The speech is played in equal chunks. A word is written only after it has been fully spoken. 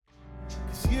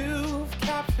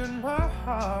captured my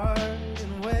heart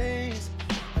in ways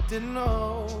I didn't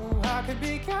know I could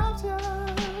be captured.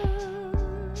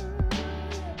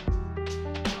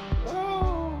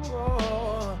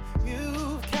 Oh,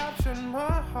 you've captured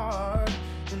my heart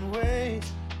in ways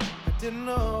I didn't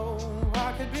know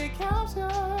I could be captured.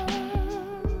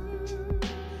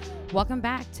 Welcome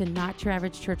back to Not Your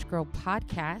Average Church Girl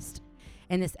podcast.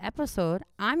 In this episode,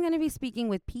 I'm going to be speaking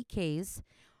with PKs,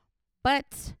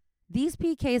 but these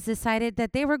PKs decided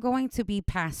that they were going to be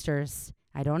pastors.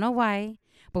 I don't know why,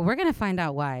 but we're going to find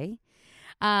out why.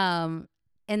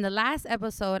 In the last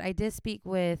episode, I did speak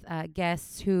with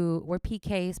guests who were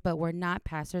PKs, but were not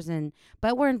pastors,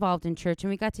 but were involved in church, and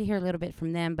we got to hear a little bit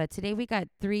from them. But today we got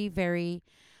three very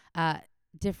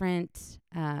different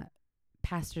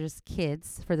pastors'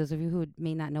 kids, for those of you who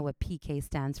may not know what PK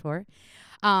stands for.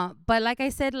 But like I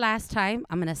said last time,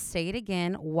 I'm going to say it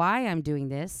again, why I'm doing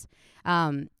this.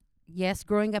 Yes,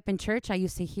 growing up in church, I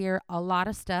used to hear a lot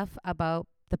of stuff about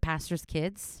the pastor's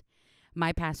kids,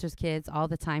 my pastor's kids, all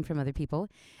the time from other people.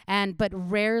 But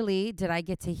rarely did I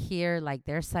get to hear like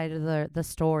their side of the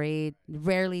story.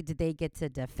 Rarely did they get to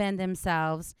defend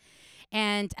themselves.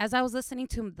 And as I was listening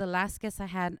to the last guest I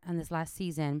had on this last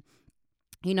season,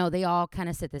 you know, they all kind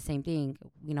of said the same thing,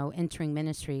 you know, entering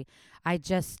ministry. I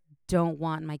just don't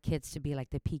want my kids to be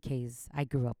like the PKs I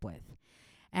grew up with.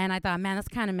 And I thought, man, that's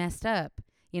kind of messed up,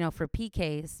 you know, for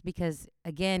PKs, because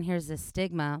again, here's this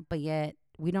stigma, but yet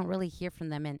we don't really hear from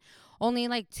them. And only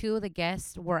like 2 of the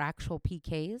guests were actual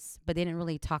PKs, but they didn't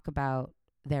really talk about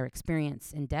their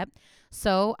experience in depth.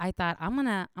 So I thought I'm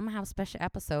gonna have a special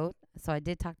episode. So I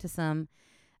did talk to some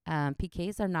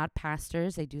PKs. Are not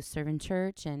pastors. They do serve in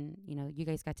church, and you know, you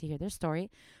guys got to hear their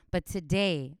story. But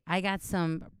today I got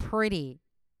some pretty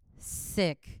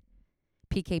sick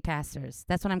PK pastors.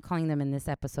 That's what I'm calling them in this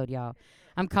episode, y'all.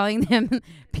 I'm calling them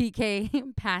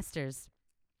PK pastors.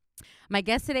 My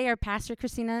guests today are Pastor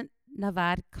Christina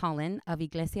Navar Collin of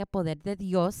Iglesia Poder de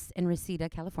Dios in Reseda,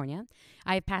 California.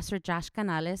 I have Pastor Josh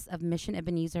Canales of Mission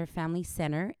Ebenezer Family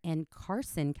Center in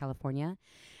Carson, California.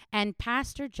 And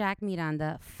Pastor Jack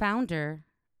Miranda, founder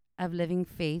of Living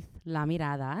Faith La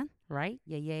Mirada, right?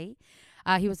 Yay.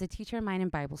 He was a teacher of mine in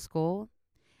Bible school.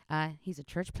 He's a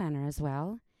church planner as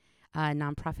well, a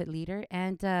nonprofit leader,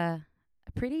 and a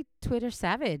pretty Twitter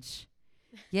savage.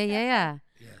 Yeah.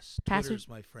 Yes, Pastor, Twitter's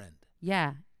my friend.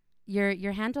 Yeah.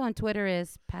 Your handle on Twitter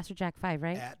is Pastor Jack 5,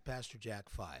 right? At Pastor Jack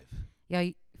 5. Yeah,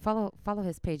 follow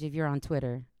his page if you're on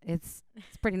Twitter. It's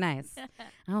pretty nice.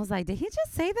 I was like, did he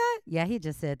just say that? Yeah, he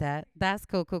just said that. That's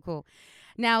cool.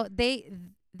 Now, they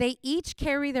each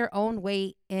carry their own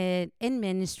weight in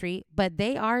ministry, but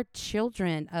they are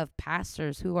children of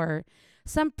pastors who are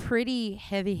some pretty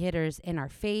heavy hitters in our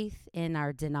faith, in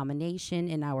our denomination,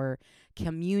 in our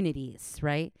communities,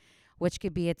 right? Which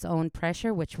could be its own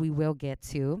pressure, which we will get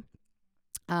to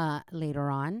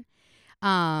later on.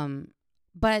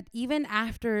 But even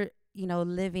after, you know,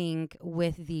 living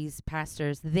with these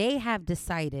pastors, they have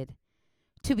decided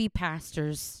to be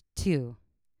pastors too.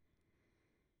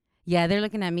 Yeah, they're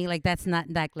looking at me like that's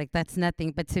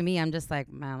nothing. But to me, I'm just like,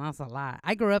 man, that's a lot.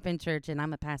 I grew up in church and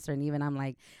I'm a pastor, and even I'm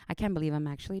like, I can't believe I'm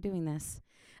actually doing this.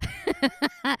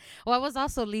 Well, I was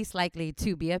also least likely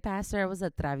to be a pastor. I was a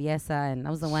traviesa, and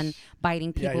I was the one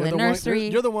biting people in nursery.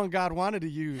 You're the one God wanted to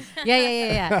use.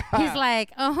 Yeah. He's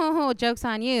like, oh, joke's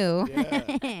on you.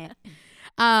 Yeah.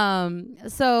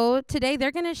 So today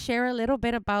they're going to share a little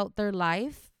bit about their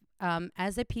life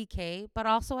as a PK, but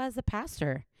also as a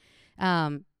pastor.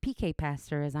 PK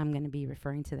pastor, as I'm going to be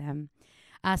referring to them.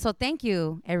 So thank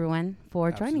you, everyone,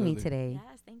 for joining me today.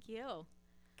 Yes, thank you.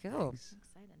 Cool. Thanks. I'm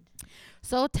excited.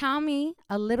 So tell me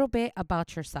a little bit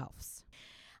about yourselves.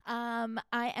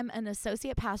 I am an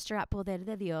associate pastor at Poder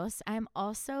de Dios. I'm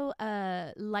also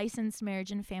a licensed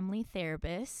marriage and family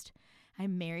therapist.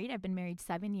 I'm married. I've been married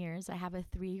 7 years. I have a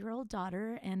 3-year-old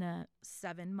daughter and a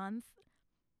 7-month,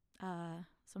 so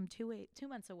I'm 2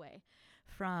 months away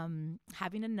from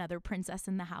having another princess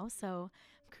in the house. So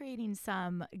I'm creating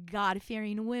some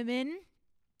God-fearing women,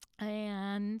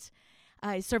 and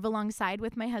I serve alongside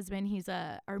with my husband. He's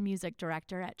our music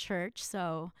director at church.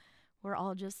 So we're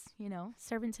all just, you know,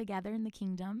 serving together in the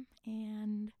kingdom.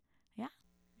 And yeah.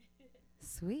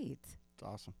 Sweet. It's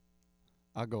awesome.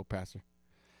 I'll go, Pastor.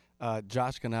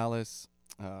 Josh Canales,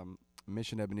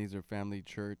 Mission Ebenezer Family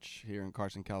Church here in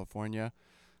Carson, California.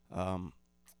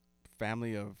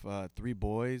 Family of 3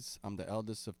 boys. I'm the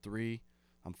eldest of 3.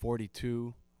 I'm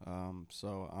 42,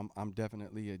 so I'm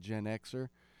definitely a Gen Xer.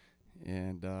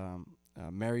 And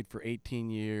married for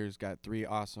 18 years, got 3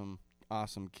 awesome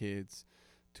kids,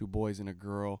 2 boys and a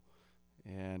girl.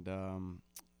 And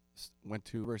went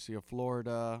to University of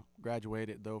Florida,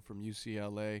 graduated though from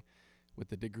UCLA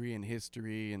with a degree in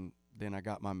history, and then I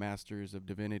got my master's of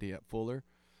divinity at Fuller.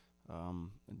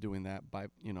 Doing that by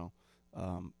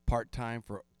part time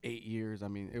for 8 years. I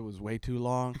mean, it was way too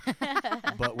long.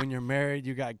 But when you're married,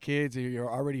 you got kids, and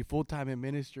you're already full time in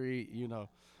ministry.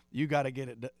 You got to get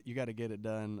it. You got to get it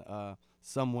done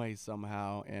some way,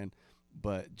 somehow.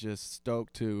 But just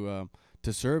stoked to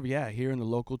serve. Yeah, here in the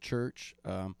local church.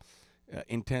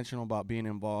 Intentional about being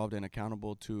involved and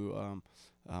accountable to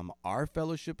our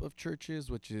fellowship of churches,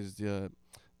 which is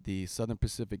the Southern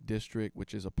Pacific District,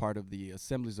 which is a part of the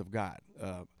Assemblies of God,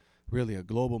 really a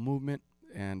global movement.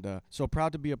 And so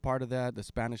proud to be a part of that, the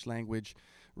Spanish language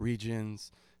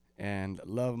regions, and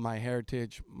love my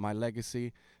heritage, my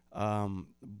legacy.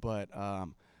 But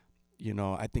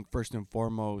I think first and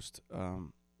foremost,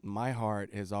 my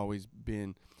heart has always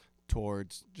been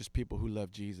towards just people who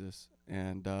love Jesus,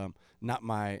 and not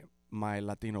my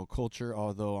Latino culture,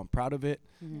 although I'm proud of it.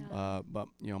 Yeah. But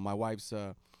my wife's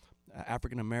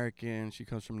African American. She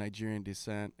comes from Nigerian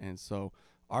descent, and so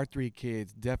our 3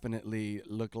 kids definitely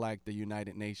look like the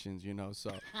United Nations.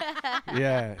 So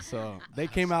yeah. So they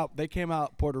came out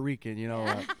Puerto Rican.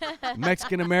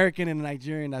 Mexican American and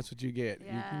Nigerian. That's what you get.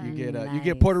 Yeah. You get you Nice.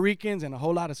 get Puerto Ricans and a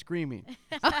whole lot of screaming.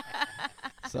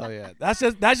 So yeah, that's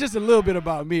just a little bit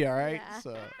about me. All right. Yeah.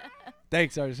 So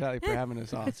thanks, Araceli, for having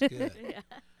us on. That's good. Yeah.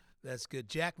 That's good.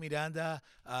 Jack Miranda,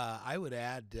 I would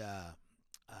add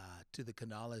to the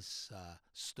Canales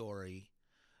story,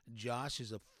 Josh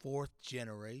is a 4th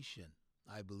generation,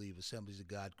 I believe, Assemblies of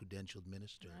God credentialed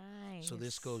minister. Nice. So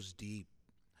this goes deep.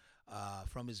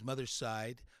 From his mother's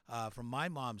side, from my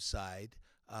mom's side,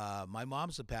 my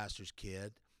mom's a pastor's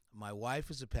kid. My wife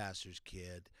is a pastor's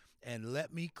kid. And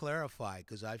let me clarify,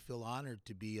 because I feel honored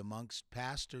to be amongst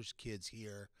pastors' kids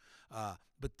here.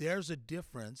 But there's a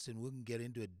difference, and we can get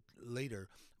into it later,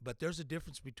 but there's a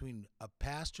difference between a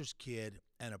pastor's kid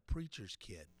and a preacher's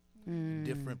kid.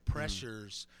 Different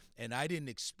pressures, and I didn't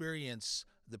experience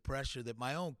the pressure that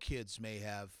my own kids may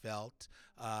have felt.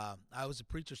 I was a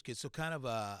preacher's kid, so kind of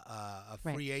a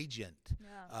free agent.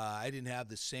 Yeah. I didn't have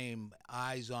the same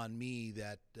eyes on me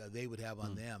that they would have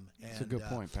on them. And, That's a good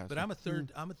point, Pastor. But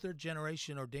I'm a third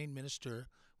generation ordained minister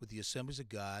with the Assemblies of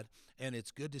God, and it's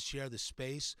good to share the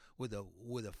space with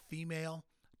a female,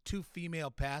 2 female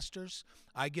pastors.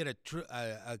 I get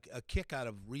a kick out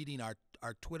of reading our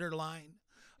Twitter line.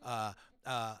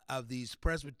 Of these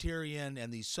Presbyterian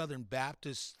and these Southern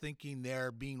Baptists thinking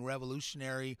they're being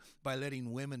revolutionary by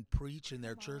letting women preach in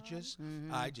their churches.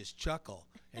 I just chuckle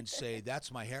and say,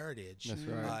 that's my heritage. That's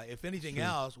right. If anything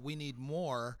else, we need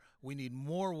more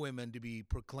women to be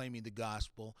proclaiming the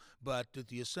gospel. But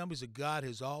the Assemblies of God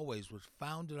was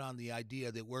founded on the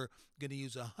idea that we're going to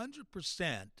use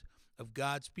 100% of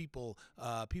God's people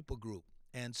group.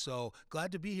 And so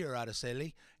glad to be here,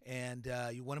 Araceli, and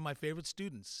you're one of my favorite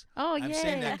students. Oh, I'm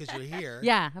saying that because you're here.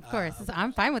 Yeah, of course.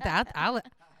 I'm fine with that.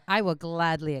 I will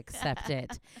gladly accept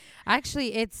it.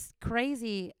 Actually, it's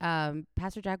crazy.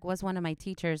 Pastor Jack was one of my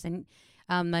teachers, and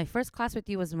my first class with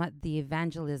you was the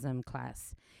evangelism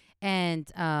class, and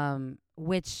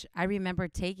which I remember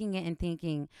taking it and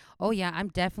thinking, oh yeah, I'm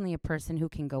definitely a person who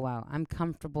can go out. I'm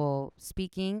comfortable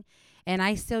speaking. And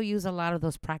I still use a lot of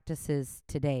those practices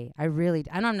today. I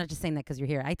know I'm not just saying that because you're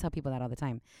here. I tell people that all the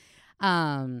time.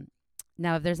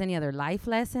 Now, if there's any other life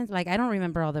lessons, like I don't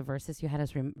remember all the verses you had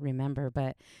us remember,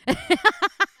 but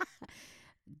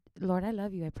Lord, I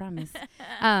love you. I promise.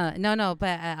 No,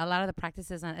 but a lot of the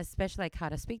practices, especially like how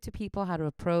to speak to people, how to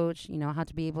approach, how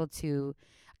to be able to,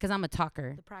 because I'm a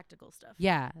talker. The practical stuff.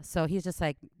 Yeah. So he's just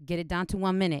like, get it down to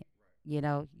 1 minute.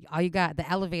 All you got, the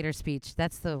elevator speech.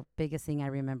 That's the biggest thing I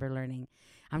remember learning.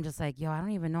 I'm just like, I don't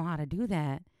even know how to do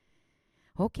that.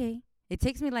 Okay. It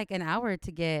takes me like an hour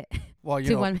to get Well,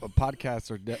 podcasts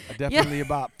are definitely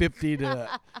about 50 to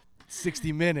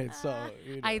 60 minutes. So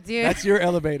I do. That's your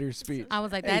elevator speech. I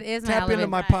was like, Hey, that is my tap into elevator.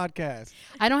 my podcast.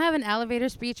 I don't have an elevator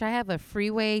speech. I have a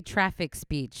freeway traffic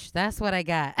speech. That's what I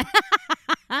got.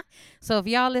 So if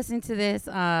y'all listen to this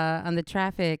on the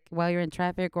traffic, while you're in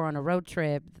traffic or on a road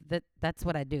trip, that's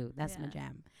what I do. That's my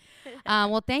jam.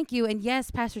 Well, thank you. And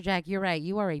yes, Pastor Jack, you're right.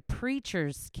 You are a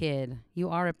preacher's kid. You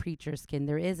are a preacher's kid.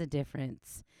 There is a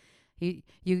difference.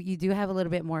 You do have a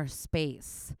little bit more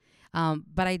space.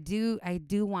 But I do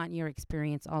want your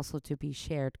experience also to be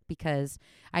shared, because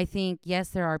I think, yes,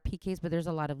 there are PKs, but there's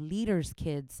a lot of leaders'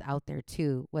 kids out there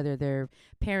too, whether they're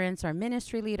parents or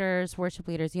ministry leaders, worship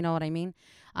leaders, you know what I mean?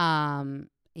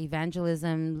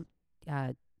 Evangelism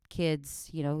kids,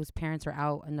 whose parents are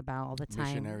out and about all the time.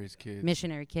 Missionary kids.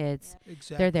 Missionary kids.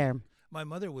 Exactly. They're there. My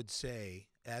mother would say,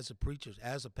 as a preacher,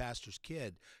 as a pastor's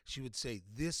kid, she would say,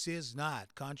 "This is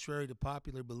not, contrary to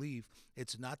popular belief,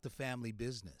 it's not the family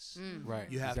business. Right.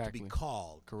 You have exactly. to be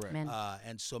called." Correct. Man.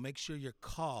 And so make sure you're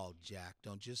called, Jack.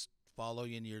 Don't just follow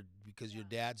in your because your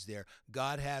dad's there.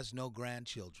 God has no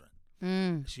grandchildren.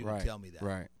 She would Right. tell me that.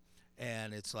 Right.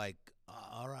 And it's like,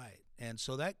 all right. And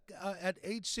so that at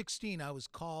age 16, I was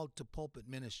called to pulpit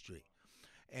ministry,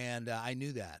 and I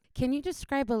knew that. Can you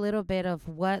describe a little bit of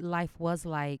what life was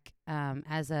like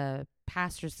as a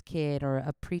pastor's kid or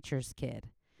a preacher's kid?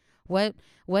 What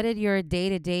did your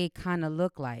day-to-day kind of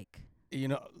look like? You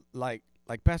know, like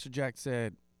Pastor Jack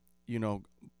said, you know,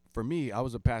 for me, I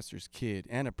was a pastor's kid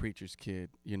and a preacher's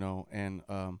kid, you know, and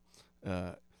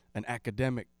an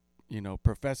academic, you know,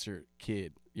 professor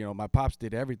kid. You know, my pops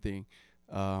did everything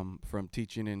from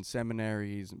teaching in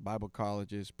seminaries, Bible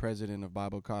colleges, president of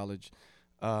Bible college.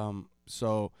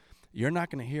 So you're not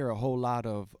going to hear a whole lot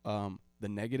of the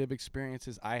negative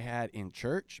experiences I had in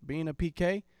church being a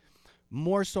PK.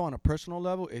 More so on a personal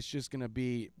level, it's just going to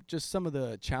be just some of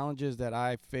the challenges that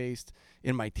I faced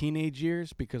in my teenage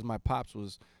years because my pops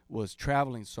was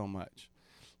traveling so much,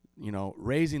 you know,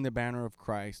 raising the banner of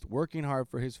Christ, working hard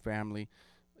for his family,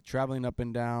 traveling up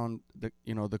and down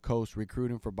the coast,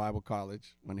 recruiting for Bible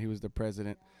college when he was the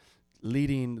president,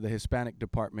 leading the Hispanic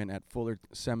department at Fuller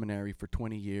Seminary for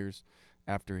 20 years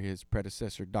after his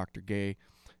predecessor, Dr. Gay,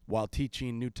 while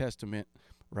teaching New Testament,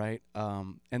 right?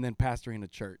 And then pastoring a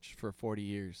church for 40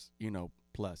 years, you know,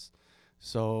 plus.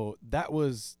 So that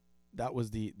was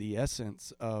the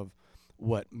essence of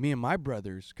what me and my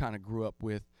brothers kind of grew up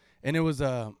with. And it was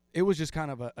just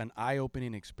kind of an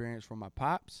eye-opening experience for my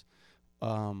pops.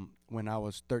 When I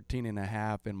was 13 and a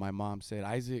half and my mom said,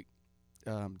 "Isaac,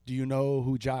 do you know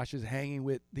who Josh is hanging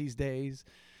with these days?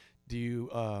 Do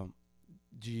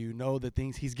you know the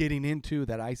things he's getting into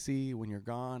that I see when you're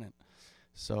gone?" And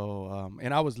so,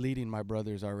 and I was leading my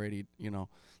brothers already, you know,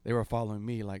 they were following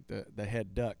me like the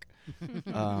head duck.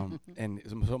 And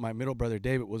so my middle brother,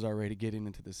 David, was already getting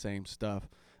into the same stuff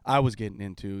I was getting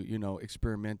into, you know,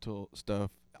 experimental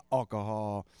stuff,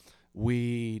 alcohol,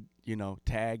 weed, you know,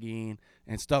 tagging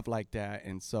and stuff like that.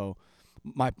 And so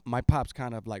my pops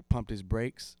kind of like pumped his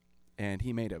brakes and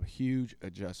he made a huge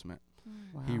adjustment.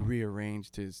 Wow. He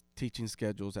rearranged his teaching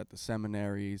schedules at the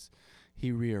seminaries.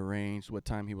 He rearranged what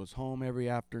time he was home every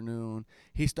afternoon.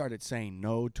 He started saying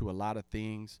no to a lot of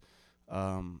things.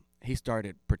 He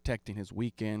started protecting his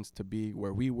weekends to be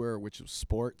where we were, which was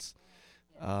sports.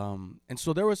 And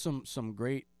so there was some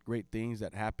great things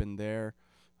that happened there.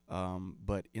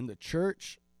 But in the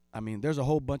church, I mean, there's a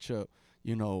whole bunch of,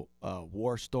 you know,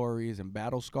 war stories and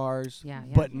battle scars. Yeah.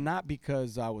 But not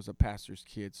because I was a pastor's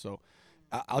kid. So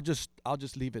I'll just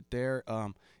leave it there.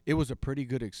 It was a pretty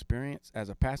good experience as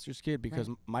a pastor's kid because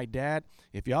my dad,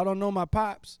 if y'all don't know my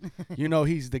pops, you know,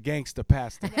 he's the gangsta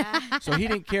pastor. Yeah. So he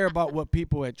didn't care about what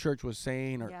people at church was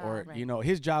saying Yeah, or right. you know,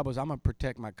 his job was I'm going to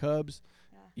protect my cubs,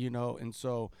 you know. And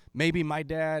so maybe my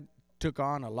dad took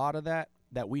on a lot of that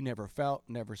we never felt,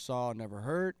 never saw, never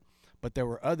heard. But there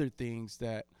were other things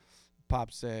that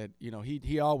Pop said, you know,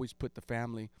 he always put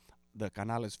the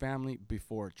Canales family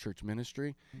before church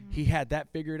ministry. He had that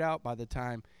figured out by the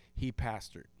time he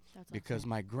pastored. That's Because awesome.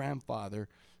 my grandfather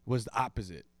was the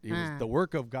opposite. He was, the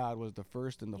work of God was the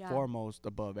first and the Yeah. foremost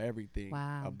above everything.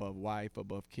 Wow. Above wife,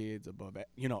 above kids, above,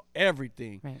 you know,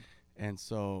 everything. Right. And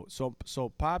so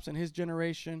Pops and his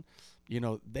generation, you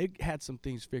know, they had some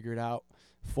things figured out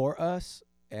for us.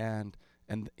 And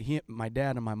my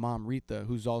dad and my mom, Rita,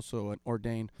 who's also an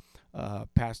ordained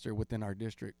pastor within our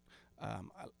district,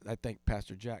 I think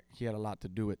Pastor Jack, he had a lot to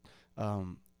do with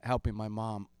helping my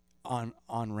mom on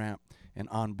ramp and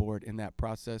on board in that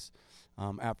process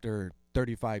after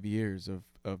 35 years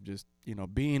of just, you know,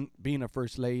 being a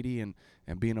first lady and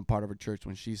being a part of a church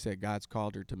when she said God's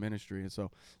called her to ministry. And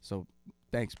so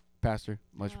thanks, Pastor.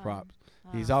 Much props.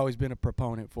 He's always been a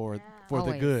proponent for the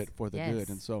Always. good, Yes.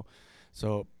 And so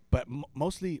but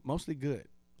mostly good.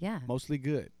 Yeah. Mostly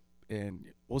good. And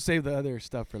we'll save the other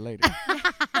stuff for later.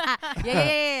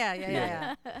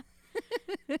 Yeah.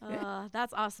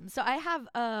 That's awesome. So I have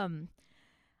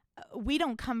we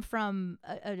don't come from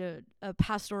a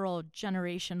pastoral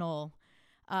generational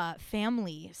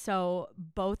family. So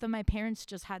both of my parents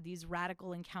just had these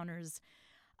radical encounters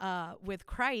with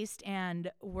Christ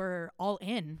and were all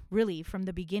in really from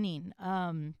the beginning.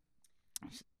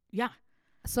 Yeah.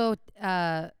 So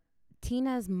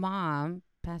Tina's mom,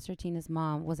 Pastor Tina's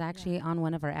mom, was actually on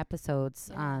one of our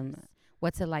episodes.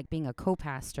 What's it like being a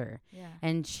co-pastor? Yeah.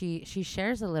 And she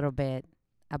shares a little bit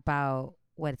about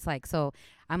what it's like. So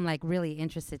I'm like really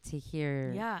interested to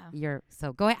hear Yeah.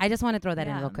 so go ahead. I just want to throw that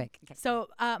in Yeah. real quick. Okay. So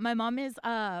my mom is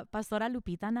Pastora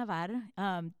Lupita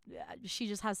Navar. She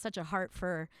just has such a heart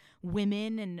for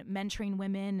women and mentoring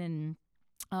women,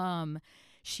 and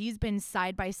she's been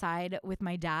side by side with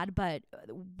my dad, but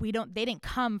they didn't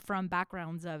come from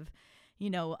backgrounds of,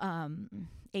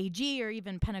 AG or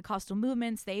even Pentecostal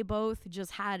movements. They both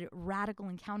just had radical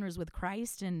encounters with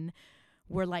Christ, and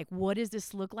we're like, what does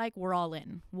this look like? We're all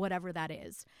in, whatever that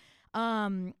is.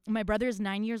 My brother is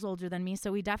 9 years older than me,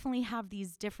 so we definitely have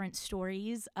these different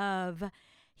stories of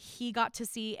he got to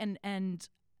see, and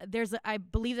I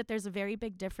believe that there's a very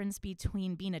big difference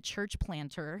between being a church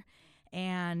planter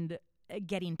and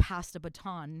getting passed a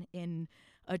baton in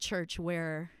a church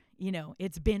where,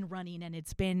 it's been running and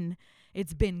it's been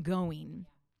going.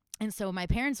 And so my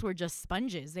parents were just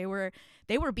sponges. They were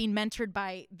being mentored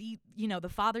by the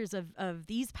fathers of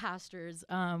these pastors,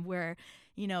 where,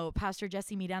 Pastor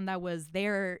Jesse Miranda was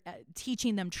there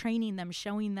teaching them, training them,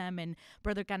 showing them, and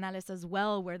Brother Canales as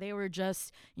well, where they were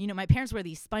just, my parents were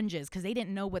these sponges because they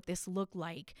didn't know what this looked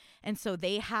like. And so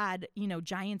they had,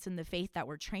 giants in the faith that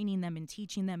were training them and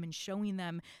teaching them and showing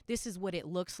them this is what it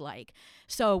looks like.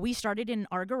 So we started in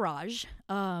our garage.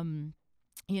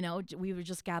 We would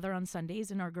just gather on Sundays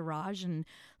in our garage, and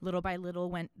little by little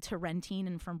went to renting,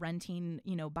 and from renting,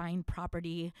 buying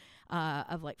property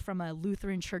from a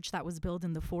Lutheran church that was built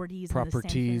in the 40s.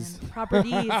 Properties.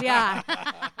 Properties, yeah.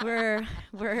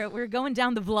 We're going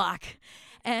down the block.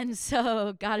 And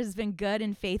so God has been good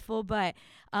and faithful, but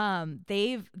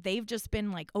they've just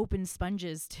been like open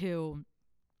sponges to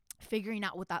figuring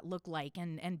out what that looked like,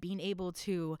 and being able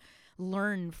to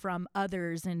learn from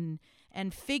others and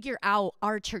figure out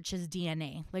our church's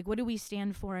DNA. Like, what do we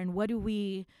stand for, and what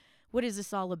is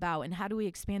this all about, and how do we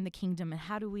expand the kingdom, and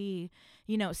how do we,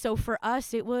 so for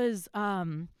us, it was,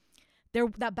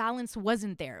 that balance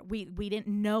wasn't there. We didn't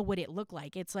know what it looked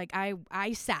like. It's like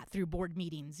I sat through board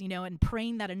meetings, and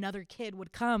praying that another kid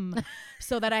would come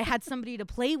so that I had somebody to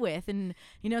play with. And,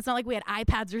 it's not like we had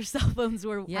iPads or cell phones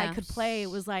where I could play. It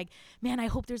was like, man, I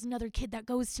hope there's another kid that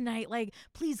goes tonight. Like,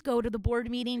 please go to the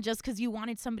board meeting just because you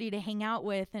wanted somebody to hang out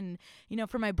with. And,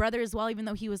 for my brother as well, even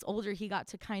though he was older, he got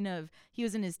to he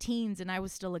was in his teens and I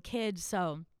was still a kid.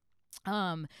 So,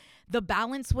 the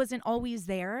balance wasn't always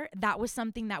there. That was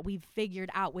something that we've figured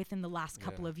out within the last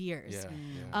couple of years.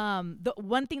 The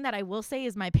one thing that I will say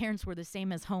is my parents were the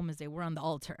same as home as they were on the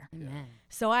altar. Amen.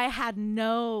 So I had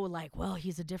no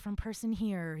he's a different person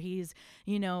here. He's,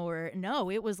 or no,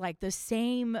 it was like the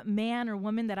same man or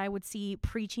woman that I would see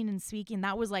preaching and speaking.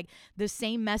 That was like the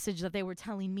same message that they were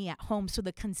telling me at home. So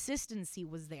the consistency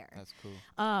was there. That's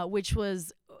cool.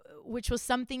 Which was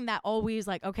something that always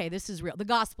okay, this is real. The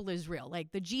gospel is real.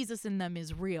 Like the Jesus in them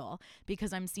is real,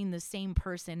 because I'm seeing the same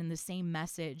person and the same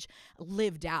message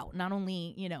lived out, not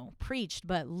only, preached,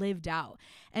 but lived out.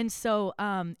 And so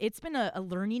it's been a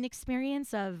learning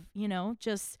experience of,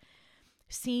 just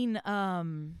seeing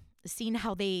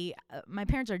how they, my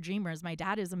parents are dreamers. My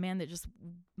dad is a man that just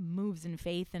moves in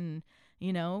faith, and,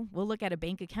 we'll look at a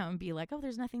bank account and be like, oh,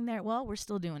 there's nothing there. Well, we're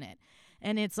still doing it.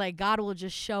 And it's like God will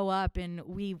just show up, and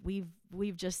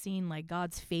we've just seen like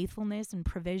God's faithfulness and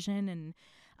provision, and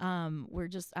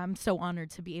I'm so honored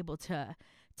to be able to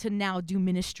now do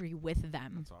ministry with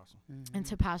them. That's awesome. Mm-hmm. And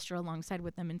to pastor alongside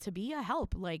with them, and to be a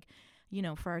help,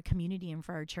 for our community and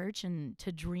for our church, and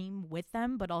to dream with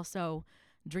them, but also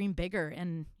dream bigger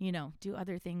and, do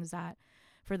other things that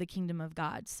for the kingdom of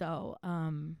God. So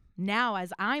now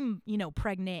as I'm,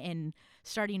 pregnant and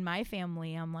starting my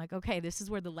family, I'm like, okay, this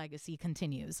is where the legacy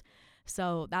continues.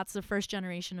 So that's the first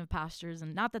generation of pastors,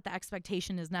 and not that the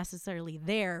expectation is necessarily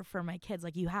there for my kids.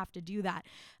 Like, you have to do that.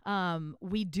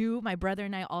 We do. My brother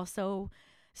and I also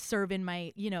serve in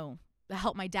my,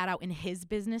 help my dad out in his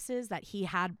businesses that he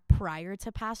had prior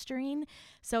to pastoring.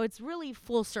 So it's really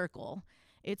full circle.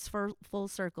 It's for full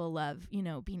circle of,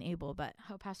 being able, but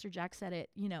how Pastor Jack said it,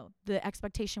 the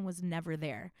expectation was never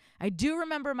there. I do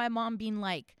remember my mom being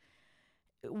like,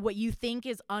 what you think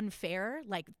is unfair,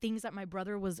 like things that my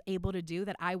brother was able to do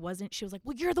that I wasn't. She was like,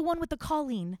 well, you're the one with the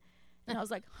calling. And I was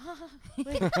like, huh?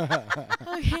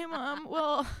 Okay, Mom.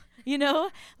 Well,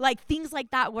 like things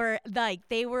like that were like,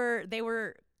 they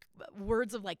were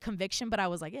words of like conviction, but I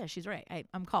was like, yeah, she's right.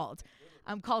 I'm called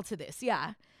to this.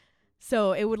 Yeah.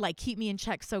 So it would like keep me in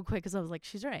check so quick, because I was like,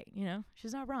 she's right.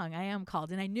 She's not wrong. I am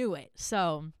called, and I knew it.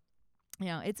 So,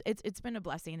 it's been a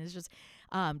blessing. It's just,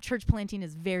 church planting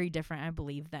is very different, I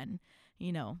believe, than,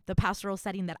 the pastoral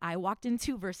setting that I walked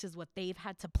into versus what they've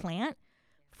had to plant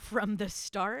from the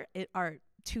start. It are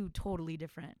two totally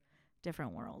different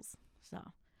worlds. So,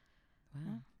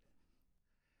 Wow.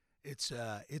 it's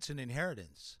an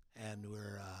inheritance, and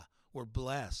we're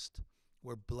blessed.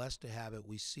 We're blessed to have it.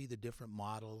 We see the different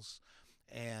models,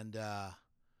 and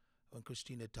when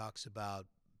Christina talks about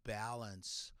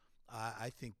balance,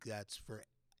 I think that's for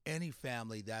any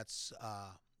family. That's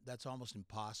almost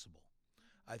impossible.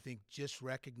 I think just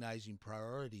recognizing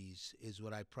priorities is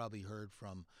what I probably heard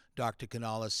from Dr.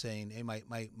 Canales saying, "Hey,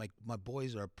 my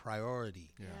boys are a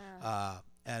priority." Yeah.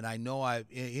 And I know I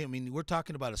mean, we're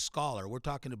talking about a scholar. We're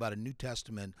talking about a New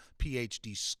Testament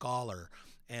PhD scholar.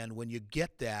 And when you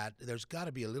get that, there's got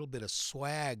to be a little bit of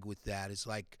swag with that. It's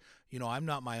like, I'm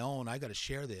not my own. I got to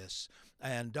share this.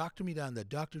 And Dr.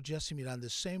 Jesse Miranda, the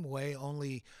same way,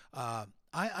 only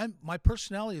my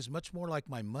personality is much more like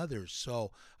my mother's.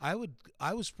 So I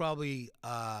was probably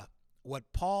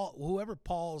whoever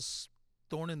Paul's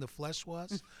thorn in the flesh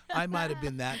was, I might have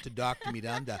been that to Dr.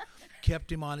 Miranda.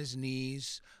 Kept him on his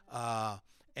knees.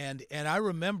 And I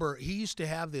remember he used to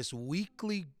have this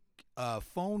weekly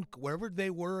phone, wherever they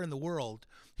were in the world,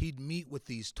 he'd meet with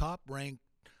these top-ranked,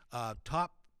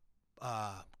 top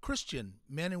Christian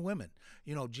men and women.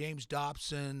 James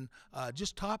Dobson,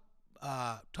 just top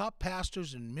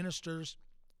pastors and ministers,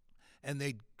 and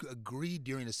they'd agree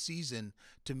during a season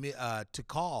to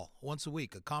call once a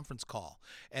week, a conference call.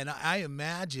 And I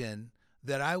imagine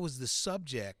that I was the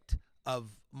subject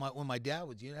of when my dad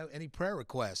would, any prayer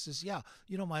requests. Is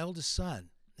my oldest son.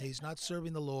 He's not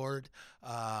serving the Lord.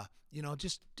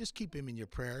 Just keep him in your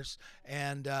prayers.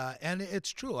 And it's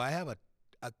true. I have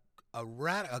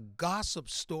a gossip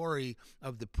story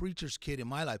of the preacher's kid in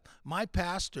my life. My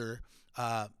pastor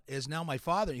is now my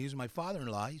father. He was my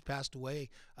father-in-law. He's passed away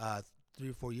 3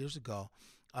 or 4 years ago.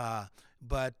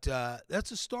 But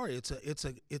that's a story. It's a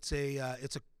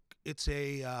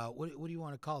what do you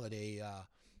want to call it?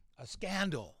 A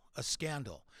scandal. A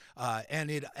scandal. And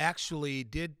it actually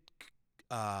did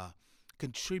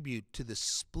contribute to the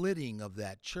splitting of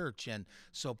that church. And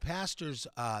so pastors,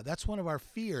 that's one of our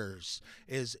fears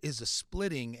is a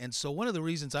splitting. And so one of the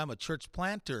reasons I'm a church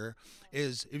planter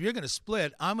is if you're going to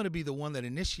split, I'm going to be the one that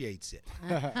initiates it.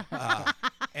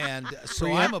 And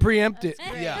so preempt it.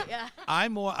 Yeah.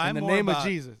 I'm more in the name about of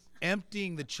Jesus.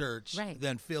 emptying the church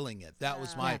than filling it. That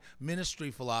was my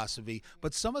ministry philosophy.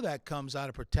 But some of that comes out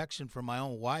of protection from my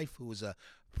own wife, who was a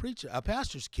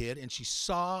pastor's kid, and she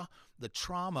saw the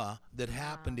trauma that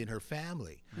happened in her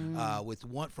family.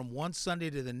 From one Sunday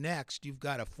to the next, you've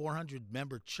got a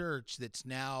 400-member church that's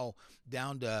now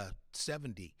down to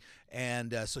 70,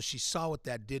 and so she saw what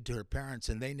that did to her parents,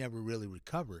 and they never really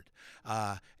recovered.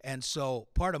 And so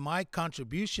part of my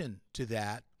contribution to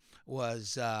that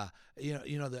was,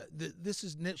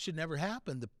 this should never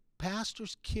happen. The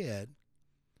pastor's kid,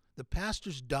 the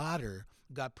pastor's daughter,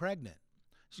 got pregnant.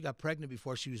 She got pregnant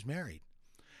before she was married.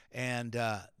 And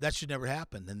that should never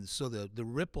happen. And so the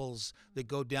ripples that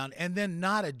go down, and then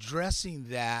not addressing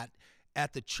that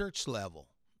at the church level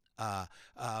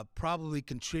probably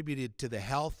contributed to the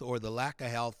health or the lack of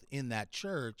health in that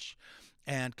church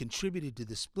and contributed to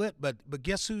the split. But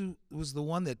guess who was the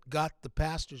one that got the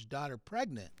pastor's daughter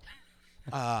pregnant?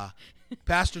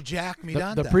 Pastor Jack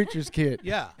Miranda. The preacher's kid.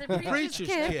 Yeah, the preacher's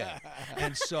kid.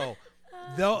 And so...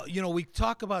 Though, we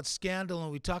talk about scandal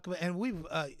and we've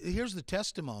here's the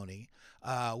testimony.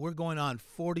 We're going on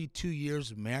 42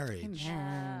 years of marriage,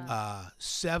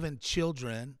 7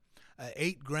 children,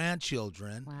 8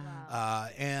 grandchildren,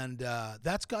 and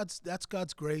that's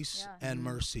God's grace and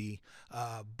mercy.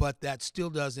 But that still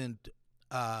doesn't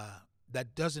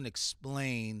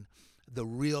explain the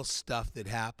real stuff that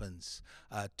happens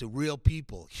to real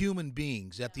people, human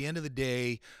beings. At the end of the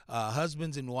day,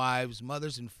 husbands and wives,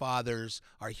 mothers and fathers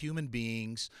are human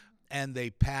beings, and they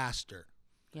pastor,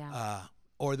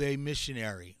 or they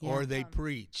missionary, or they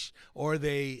preach, or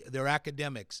they're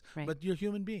academics. Right. But you're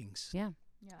human beings. Yeah.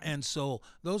 And so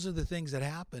those are the things that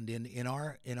happened in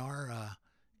our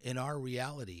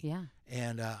reality. Yeah.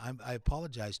 And I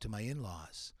apologize to my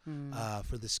in-laws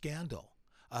for the scandal.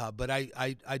 But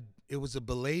it was a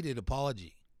belated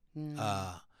apology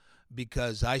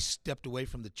because I stepped away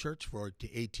from the church for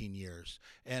 18 years.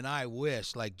 And I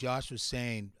wish, like Josh was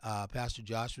saying, Pastor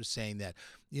Josh was saying that,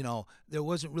 there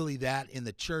wasn't really that in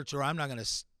the church, or I'm not going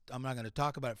to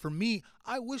talk about it. For me,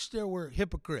 I wish there were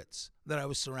hypocrites that I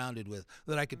was surrounded with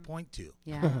that I could point to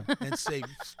and say,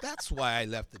 that's why I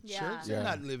left the church. They're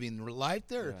not living life.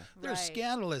 They're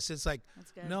scandalous. It's like,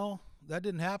 no. That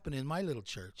didn't happen in my little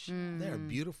church. They're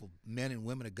beautiful men and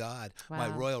women of God. Wow. My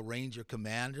Royal Ranger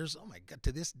commanders. Oh my God!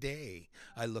 To this day,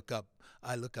 I look up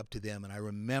to them, and I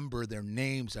remember their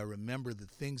names. I remember the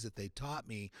things that they taught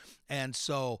me. And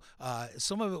so,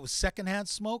 some of it was secondhand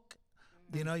smoke,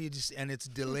 You know, you just, and it's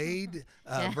delayed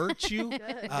virtue,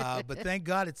 but thank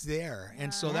God it's there.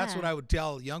 And so that's what I would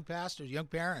tell young pastors, young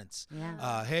parents.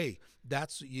 Yeah. Hey,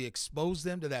 that's, you expose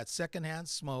them to that secondhand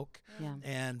smoke. Yeah.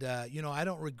 And, you know, I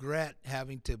don't regret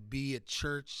having to be at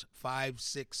church 5,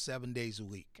 6, 7 days a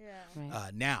week.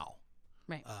 Right. Now.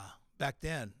 Right. Back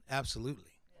then,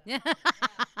 absolutely. Yeah.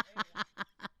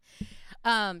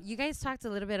 You guys talked a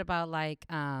little bit about like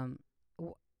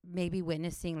maybe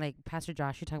witnessing, like Pastor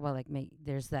Josh, you talk about like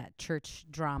there's that church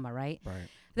drama, right? Right.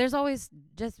 There's always,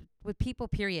 just with people,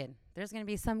 period, there's going to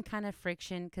be some kind of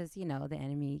friction because, you know, the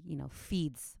enemy, you know,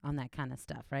 feeds on that kind of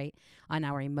stuff, right? On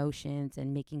our emotions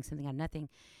and making something out of nothing.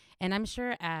 And I'm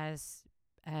sure as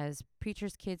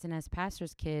preachers' kids and as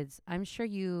pastors' kids, I'm sure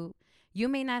you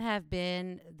may not have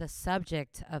been the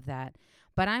subject of that,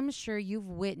 but I'm sure you've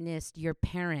witnessed your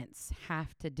parents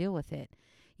have to deal with it.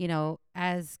 You know,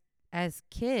 as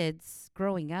kids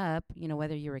growing up, you know,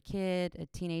 whether you're a kid, a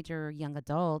teenager, or young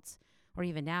adults, or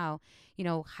even now, you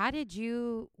know, how did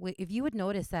you, if you would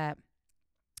notice that,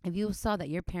 if you saw that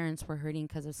your parents were hurting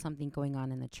because of something going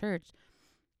on in the church,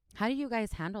 how did you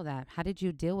guys handle that? How did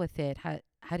you deal with it? How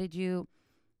did you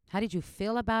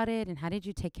feel about it, and how did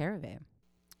you take care of it?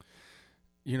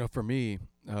 You know, for me,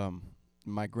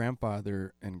 my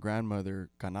grandfather and grandmother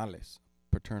Canales,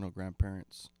 paternal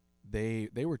grandparents, they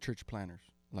were church planners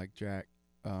like Jack,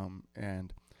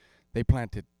 and they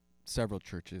planted several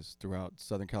churches throughout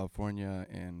Southern California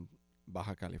and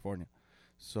Baja California.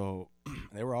 So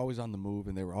they were always on the move,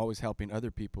 and they were always helping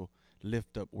other people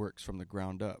lift up works from the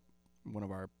ground up. One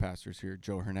of our pastors here,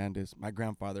 Joe Hernandez, my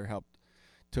grandfather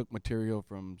took material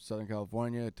from Southern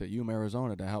California to Yuma,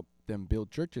 Arizona to help them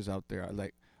build churches out there.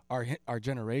 Like our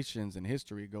generations and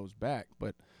history goes back,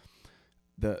 but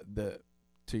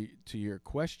to your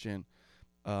question,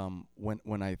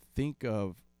 when I think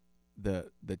of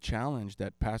the challenge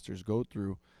that pastors go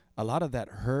through, a lot of that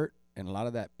hurt and a lot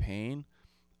of that pain,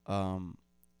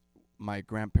 my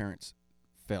grandparents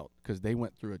felt because they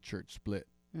went through a church split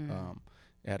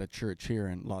at a church here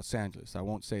in Los Angeles. I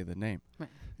won't say the name. Right.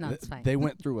 No, it's fine. They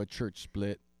went through a church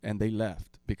split and they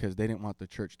left because they didn't want the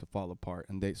church to fall apart,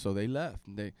 and they left.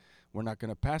 And they were not going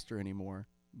to pastor anymore.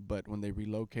 But when they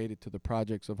relocated to the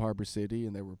projects of Harbor City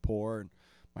and they were poor, and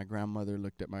my grandmother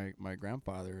looked at my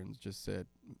grandfather and just said,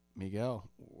 "Miguel,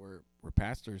 we're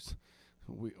pastors.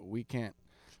 We can't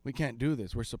do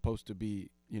this. We're supposed to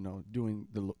be, you know, doing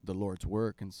the Lord's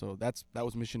work." And so that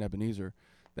was Mission Ebenezer,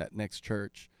 that next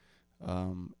church,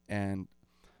 and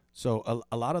so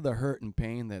a lot of the hurt and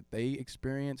pain that they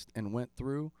experienced and went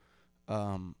through,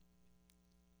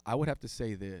 I would have to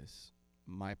say this: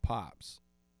 my pops,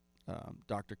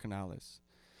 Dr. Canales,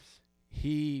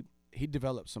 he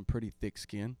developed some pretty thick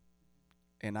skin,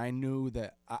 and I knew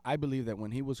that I believe that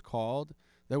when he was called,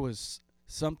 there was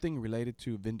something related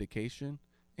to vindication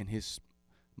in his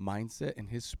mindset and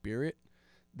his spirit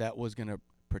that was going to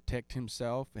protect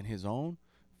himself and his own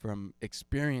from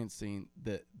experiencing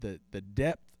the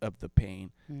depth of the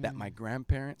pain that my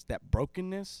grandparents, that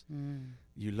brokenness.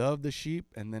 You love the sheep,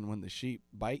 and then when the sheep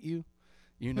bite you,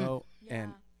 you know,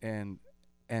 and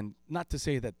not to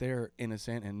say that they're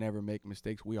innocent and never make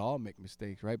mistakes. We all make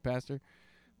mistakes, right, Pastor?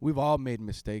 We've all made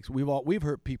mistakes. We've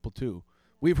hurt people too.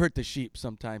 We've hurt the sheep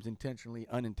sometimes, intentionally,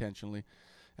 unintentionally,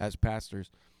 as pastors.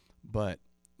 But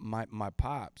my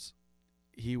pops,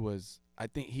 I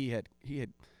think he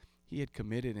had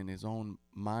committed in his own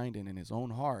mind and in his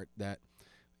own heart that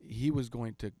he was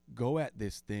going to go at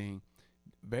this thing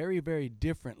very, very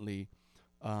differently,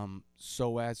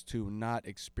 so as to not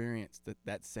experience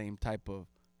that same type of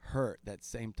hurt, that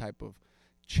same type of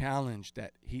challenge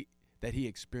that he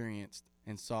experienced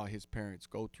and saw his parents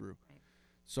go through. Right.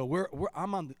 So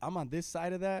I'm on this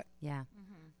side of that. Yeah.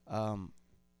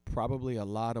 Probably a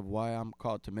lot of why I'm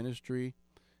called to ministry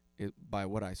is by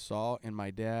what I saw in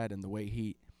my dad and the way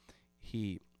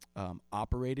he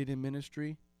operated in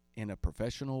ministry in a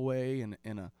professional way and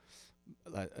in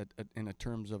a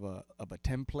terms of a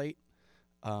template.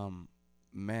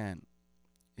 Man,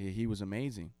 he was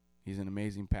amazing. He's an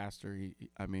amazing pastor.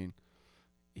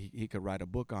 He could write a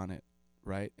book on it,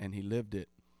 right? And he lived it.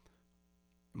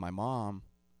 My mom,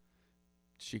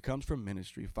 she comes from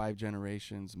ministry, 5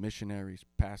 generations, missionaries,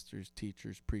 pastors,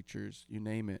 teachers, preachers, you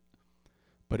name it.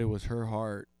 But it was her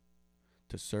heart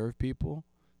to serve people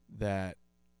that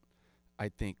I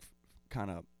think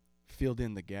kind of filled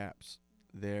in the gaps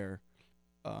there,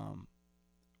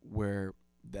 where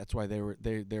that's why they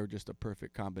were just a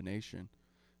perfect combination.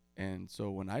 And so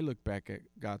when I look back at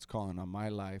God's calling on my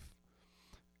life,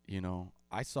 you know,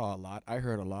 I saw a lot. I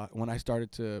heard a lot. When I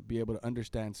started to be able to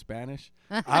understand Spanish,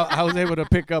 I was able to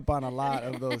pick up on a lot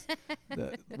of those,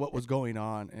 what was going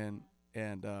on.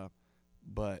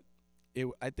 But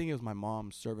I think it was my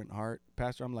mom's servant heart.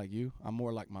 Pastor, I'm like you. I'm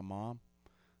more like my mom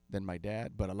than my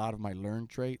dad. But a lot of my learned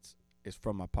traits is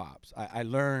from my pops. I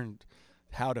learned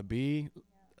how to be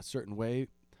a certain way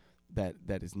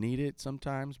that is needed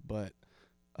sometimes, but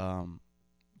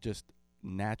just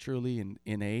naturally and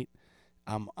innate.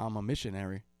 I'm a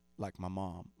missionary like my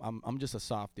mom. I'm just a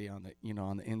softie on the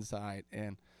inside,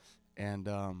 and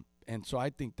so I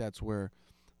think that's where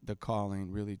the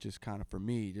calling really just kind of, for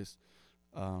me, just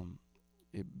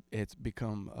it's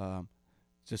become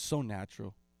just so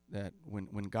natural that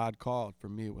when God called, for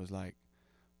me it was like,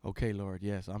 okay, Lord,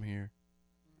 yes, I'm here.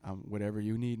 Whatever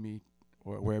you need me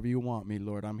or wherever you want me,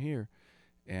 Lord, I'm here.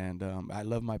 And I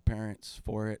love my parents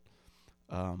for it.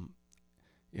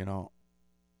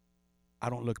 I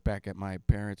don't look back at my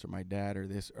parents or my dad or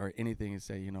this or anything and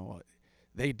say,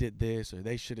 they did this or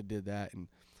they should have did that. And,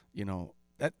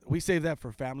 that we save that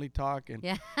for family talk and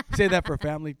say that for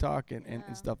family talk and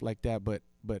stuff like that. But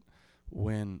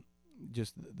when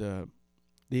just the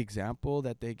example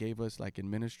that they gave us, like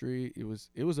in ministry, it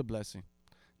was a blessing.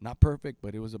 Not perfect,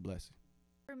 but it was a blessing.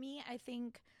 For me, I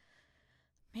think,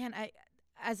 man,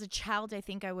 as a child, I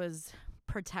think I was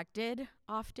protected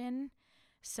often.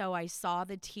 So I saw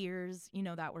the tears,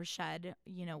 that were shed,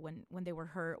 when they were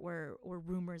hurt, or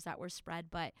rumors that were spread,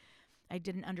 but I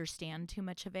didn't understand too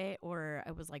much of it, or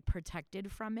I was like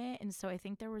protected from it. And so I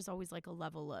think there was always like a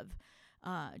level of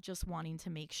just wanting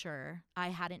to make sure I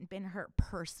hadn't been hurt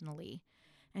personally.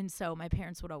 And so my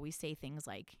parents would always say things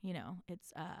like,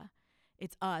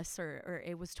 it's us, or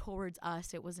it was towards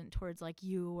us. It wasn't towards like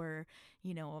you or,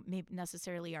 maybe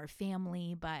necessarily our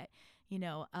family, but,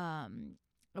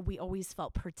 we always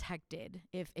felt protected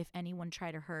if anyone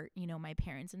tried to hurt, my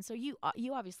parents. And so you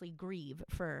obviously grieve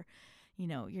for,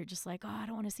 you're just like, oh, I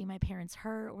don't want to see my parents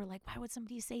hurt, or like, why would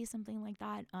somebody say something like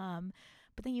that?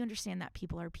 But then you understand that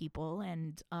people are people,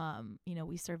 and,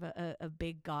 we serve a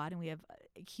big God, and we have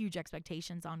huge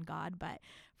expectations on God. But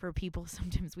for people,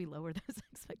 sometimes we lower those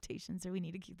expectations, or we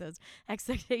need to keep those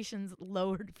expectations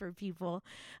lowered for people.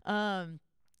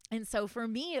 And so for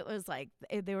me, it was like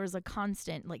there was a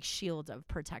constant like shield of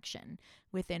protection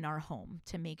within our home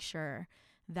to make sure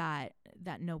that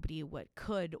nobody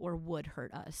could or would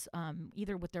hurt us,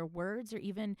 either with their words, or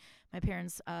even my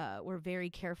parents were very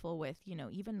careful with,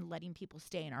 even letting people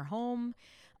stay in our home.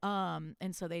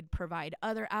 And so they'd provide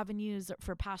other avenues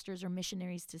for pastors or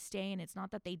missionaries to stay. And it's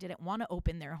not that they didn't want to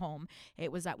open their home.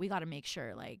 It was that we got to make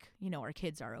sure, like, our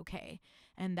kids are okay,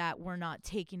 and that we're not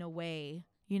taking away,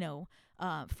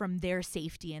 from their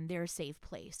safety and their safe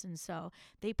place. And so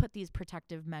they put these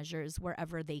protective measures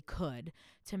wherever they could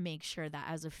to make sure that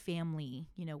as a family,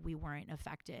 we weren't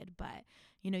affected. But,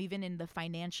 even in the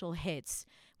financial hits,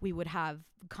 we would have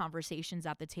conversations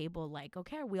at the table like,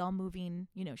 okay, are we all moving,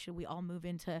 should we all move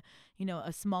into,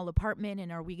 a small apartment,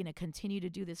 and are we going to continue to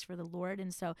do this for the Lord?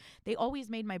 And so they always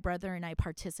made my brother and I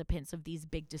participants of these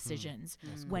big decisions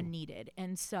when needed.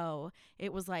 And so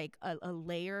it was like a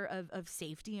layer of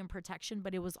safety and protection,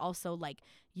 but it was also like,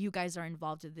 you guys are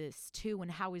involved in this too, and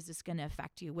how is this going to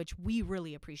affect you? Which we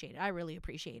really appreciated. I really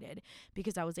appreciated,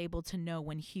 because I was able to know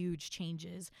when huge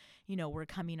changes, were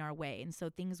coming our way. And so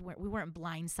we weren't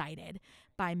blindsided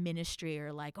by ministry,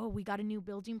 or like, oh, we got a new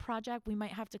building project, we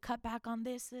might have to cut back on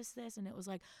this. And it was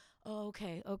like, oh,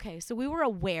 okay. So we were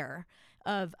aware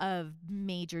of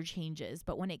major changes,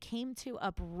 but when it came to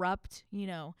abrupt,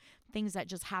 things that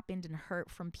just happened and hurt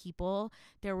from people,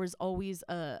 there was always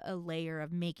a layer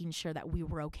of making sure that we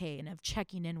were okay, and of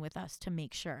checking in with us to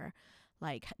make sure,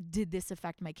 like, did this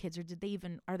affect my kids, or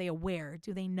are they aware?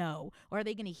 Do they know? Or are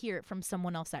they going to hear it from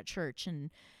someone else at church? And,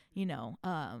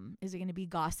 is it going to be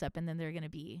gossip, and then they're going to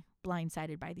be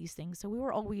blindsided by these things? So we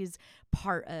were always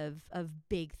part of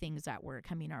big things that were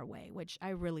coming our way, which I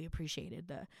really appreciated,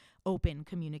 the open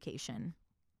communication.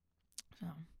 So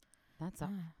that's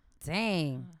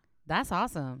dang. That's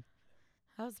awesome.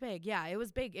 That was big. Yeah, it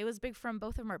was big. It was big from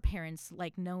both of our parents,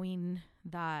 like knowing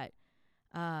that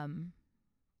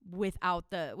without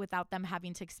them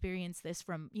having to experience this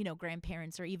from,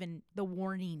 grandparents, or even the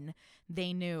warning,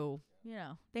 they knew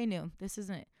this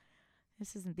isn't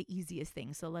the easiest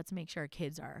thing. So let's make sure our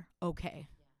kids are okay.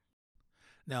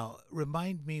 Now,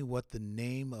 remind me what the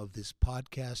name of this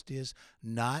podcast is.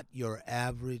 Not Your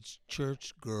Average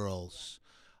Church Girls.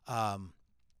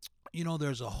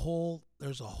 There's a whole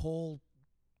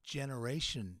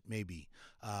generation maybe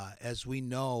As we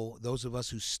know, those of us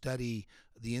who study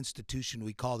the institution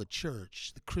we call the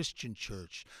church, the Christian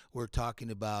church, we're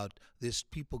talking about this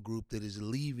people group that is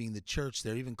leaving the church.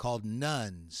 They're even called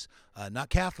nuns, not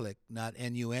Catholic, not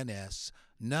N-U-N-S,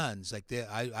 nuns. Like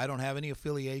I don't have any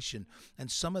affiliation.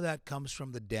 And some of that comes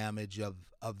from the damage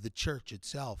of the church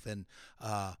itself. And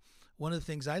one of the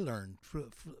things I learned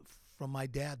from my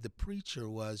dad, the preacher,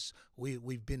 was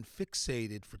we've been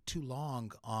fixated for too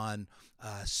long on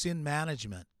sin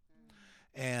management.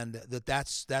 And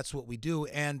that's what we do,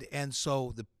 and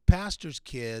so the pastor's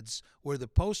kids were the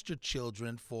poster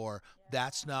children for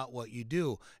that's not what you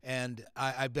do. And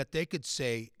I bet they could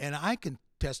say, and I can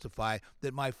testify,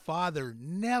 that my father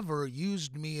never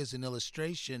used me as an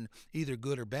illustration, either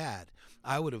good or bad.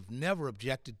 I would have never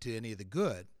objected to any of the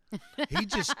good. He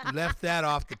just left that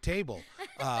off the table.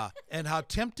 And how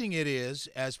tempting it is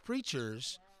as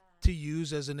preachers to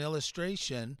use as an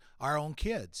illustration our own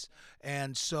kids.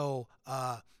 And so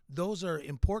those are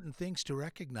important things to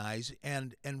recognize.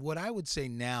 And what I would say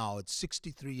now, at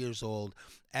 63 years old,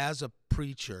 as a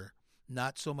preacher,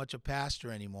 not so much a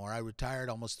pastor anymore. I retired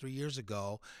almost 3 years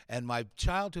ago. And my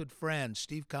childhood friend,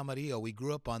 Steve Camarillo, we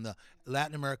grew up on the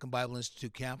Latin American Bible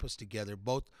Institute campus together.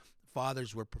 Both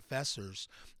fathers were professors.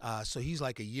 So he's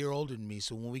like a year older than me.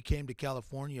 So when we came to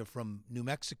California from New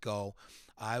Mexico,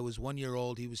 I was 1 year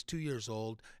old, he was 2 years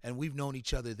old, and we've known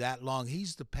each other that long.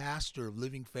 He's the pastor of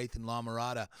Living Faith in La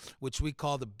Mirada, which we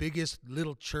call the biggest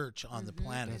little church on the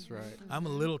planet. That's right. I'm a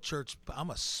little church, I'm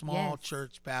a small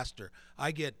church pastor.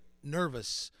 I get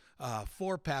nervous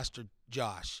for Pastor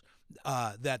Josh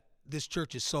that this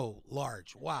church is so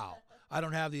large. Wow. I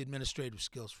don't have the administrative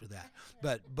skills for that.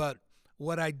 But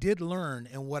what I did learn,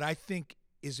 and what I think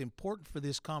is important for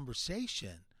this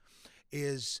conversation,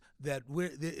 is that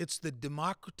it's the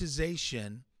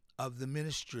democratization of the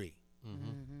ministry,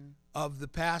 of the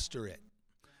pastorate.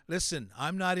 Listen,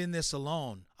 I'm not in this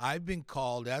alone. I've been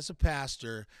called as a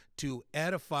pastor to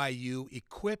edify you,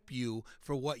 equip you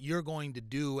for what you're going to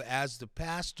do as the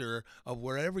pastor of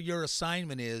wherever your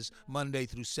assignment is, Monday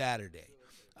through Saturday.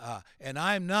 And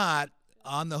I'm not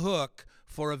on the hook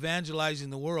for evangelizing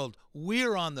the world.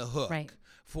 We're on the hook. Right.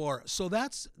 So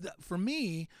that's for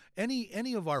me,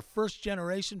 any of our first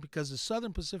generation, because the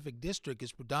Southern Pacific District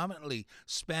is predominantly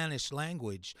Spanish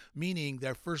language, meaning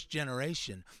their first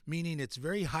generation, meaning it's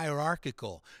very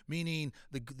hierarchical, meaning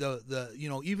the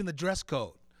even the dress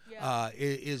code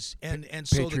is and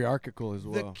so patriarchal as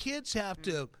well. The kids have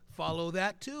to follow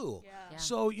that too. Yeah.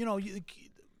 So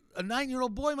a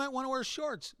 9-year-old boy might want to wear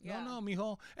shorts. Yeah. No,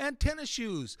 mijo. And tennis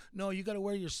shoes. No, you got to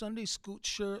wear your Sunday scoot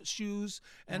shoes.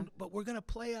 But we're gonna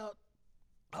play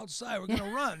outside. We're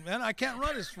gonna run, man. I can't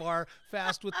run as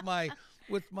fast with my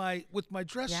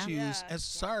dress shoes. Yeah. And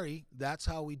sorry, that's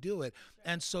how we do it.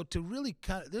 And so to really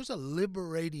there's a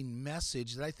liberating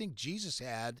message that I think Jesus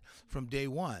had from day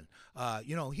one.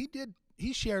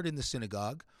 He shared in the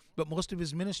synagogue, but most of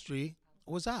his ministry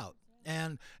was out.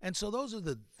 And so those are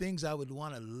the things I would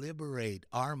want to liberate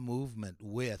our movement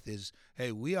with is,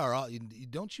 hey, we are all,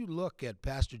 don't you look at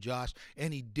Pastor Josh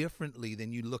any differently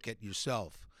than you look at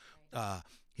yourself.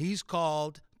 He's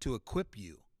called to equip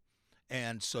you.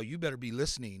 And so you better be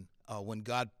listening when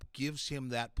God gives him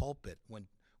that pulpit, when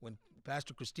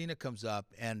Pastor Christina comes up,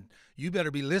 and you better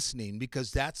be listening,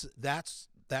 because that's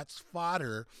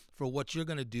fodder for what you're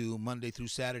going to do Monday through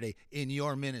Saturday in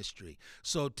your ministry.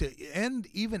 So to end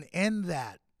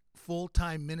that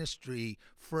full-time ministry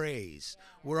phrase,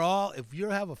 we're all, if you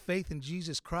have a faith in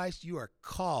Jesus Christ, you are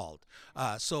called.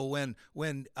 So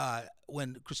when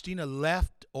Christina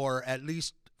left, or at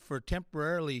least for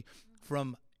temporarily,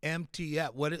 from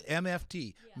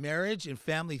MFT, Marriage and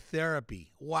Family Therapy.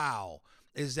 Wow,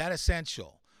 is that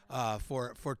essential?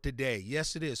 For today?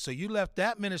 Yes, it is. So you left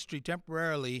that ministry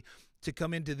temporarily to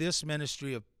come into this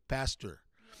ministry of pastor.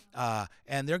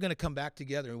 And they're going to come back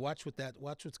together, and watch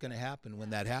what's going to happen when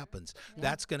that happens. Yeah.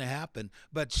 That's going to happen.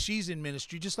 But she's in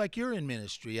ministry just like you're in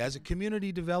ministry, as a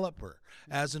community developer,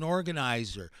 as an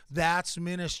organizer. That's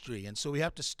ministry. And so we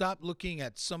have to stop looking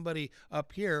at somebody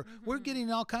up here. We're getting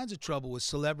in all kinds of trouble with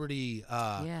celebrity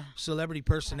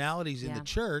personalities in the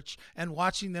church, and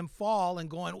watching them fall and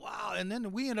going, wow, and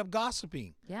then we end up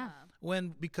gossiping. Yeah.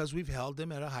 Because we've held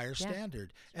them at a higher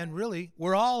standard. And really,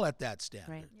 we're all at that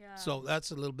standard. Right. Yeah. So that's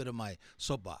a little bit of my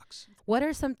soapbox. What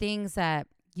are some things that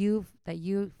you've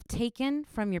taken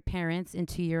from your parents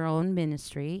into your own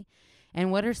ministry,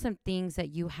 and what are some things that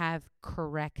you have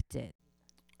corrected?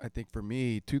 I think for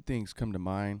me, two things come to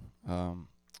mind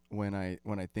when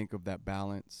I think of that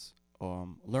balance,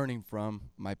 learning from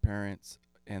my parents,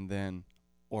 and then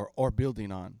or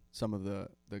building on some of the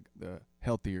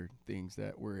healthier things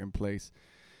that were in place.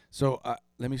 So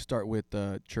let me start with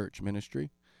church ministry.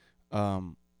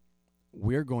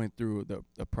 We're going through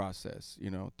the process,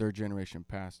 third generation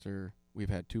pastor. We've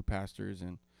had 2 pastors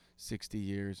in 60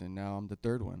 years, and now I'm the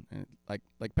 3rd one. And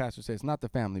like Pastor said, it's not the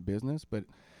family business, but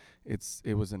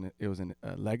it was a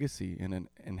legacy and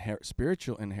an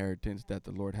spiritual inheritance that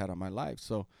the Lord had on my life.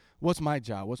 So what's my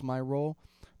job? What's my role?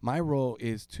 My role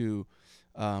is to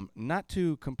not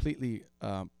to completely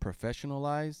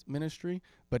professionalize ministry,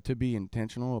 but to be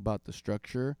intentional about the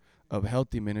structure of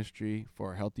healthy ministry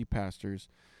for healthy pastors.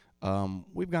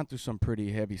 We've gone through some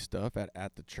pretty heavy stuff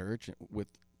at the church with,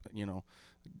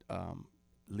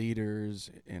 leaders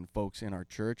and folks in our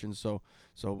church. And so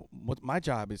what my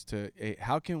job is to,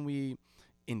 how can we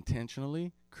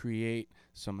intentionally create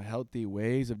some healthy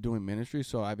ways of doing ministry?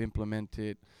 So I've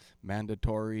implemented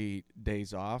mandatory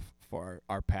days off for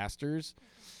our pastors.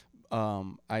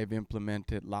 I've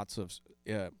implemented lots of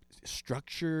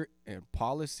structure and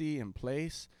policy in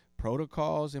place,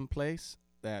 protocols in place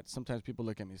that sometimes people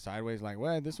look at me sideways like,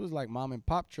 well, this was like mom and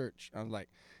pop church. I was like,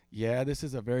 yeah, this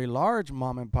is a very large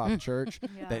mom and pop church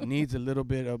that needs a little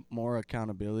bit of more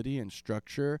accountability and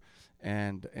structure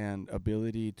and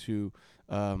ability to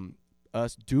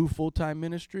us do full-time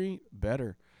ministry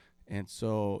better. And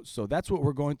so that's what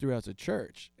we're going through as a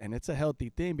church, and it's a healthy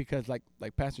thing because, like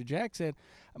Pastor Jack said,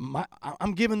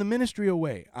 I'm giving the ministry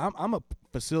away. I'm a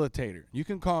facilitator. You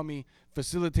can call me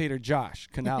Facilitator Josh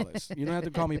Canales. You don't have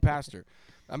to call me pastor.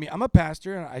 I mean, I'm a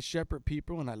pastor, and I shepherd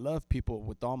people, and I love people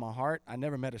with all my heart. I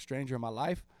never met a stranger in my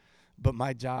life, but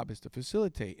my job is to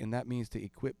facilitate, and that means to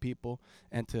equip people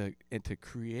and to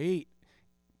create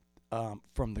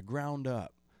from the ground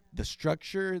up the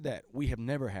structure that we have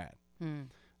never had.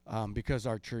 Because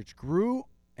our church grew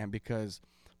and because,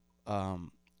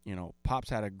 Pops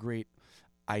had a great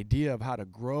idea of how to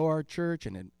grow our church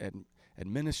and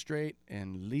administrate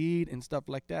and lead and stuff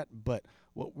like that. But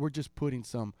we're just putting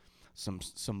some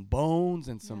bones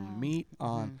and some meat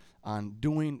on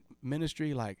doing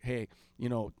ministry. Like, hey,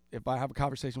 if I have a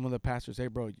conversation with the pastors, hey,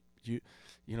 bro,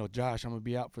 Josh, I'm going to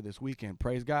be out for this weekend.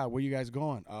 Praise God. Where you guys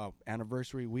going?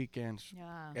 Anniversary weekend.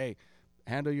 Yeah. Hey,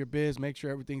 handle your biz, make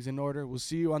sure everything's in order. We'll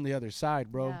see you on the other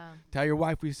side, bro. Yeah. Tell your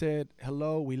wife we said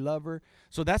hello, we love her.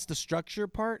 So that's the structure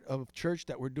part of church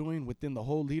that we're doing within the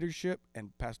whole leadership and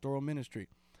pastoral ministry.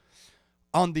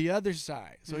 On the other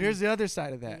side, so here's the other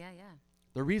side of that. Yeah.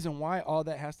 The reason why all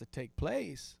that has to take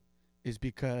place is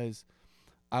because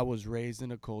I was raised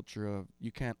in a culture of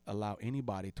you can't allow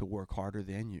anybody to work harder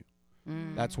than you.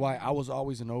 That's why I was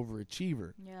always an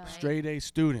overachiever, straight A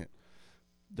student.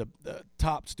 The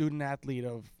top student athlete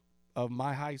of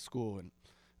my high school and,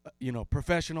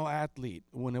 professional athlete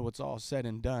when it was all said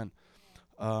and done,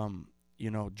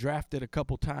 drafted a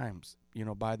couple times,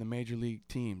 by the major league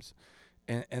teams.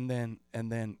 And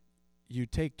then you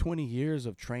take 20 years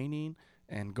of training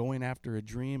and going after a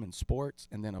dream in sports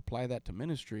and then apply that to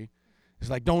ministry. It's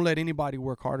like, don't let anybody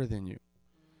work harder than you.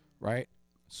 Right.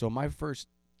 So my first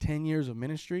 10 years of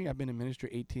ministry, I've been in ministry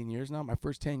 18 years now. My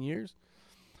first 10 years,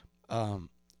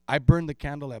 I burned the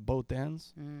candle at both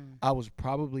ends. I was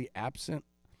probably absent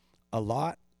a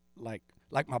lot, like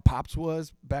my pops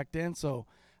was back then. So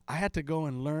I had to go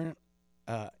and learn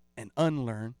and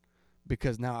unlearn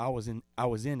because now I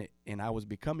was in it and I was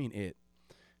becoming it.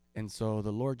 And so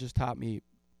the Lord just taught me,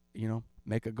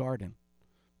 make a garden,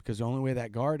 because the only way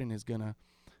that garden is gonna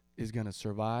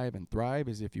survive and thrive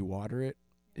is if you water it,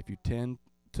 if you tend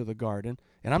to the garden.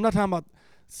 And I'm not talking about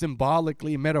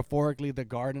symbolically, metaphorically, the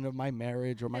garden of my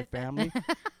marriage or my family,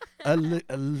 a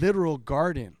literal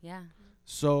garden. Yeah.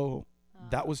 So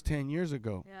that was 10 years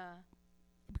ago. Yeah.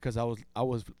 Because I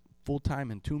was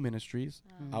full-time in 2 ministries.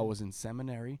 I was in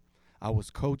seminary. I was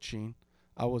coaching.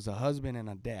 I was a husband and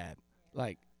a dad,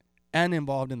 and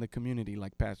involved in the community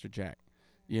like Pastor Jack,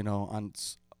 on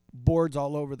boards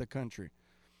all over the country.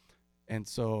 And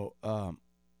so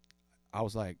I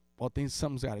was like, well,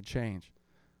 something's got to change.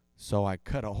 So I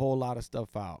cut a whole lot of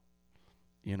stuff out.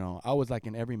 I was like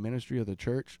in every ministry of the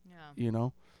church,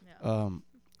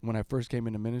 when I first came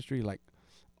into ministry, like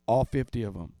all 50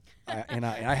 of them.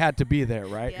 I had to be there,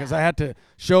 right? Because I had to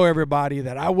show everybody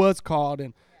that I was called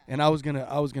and I was going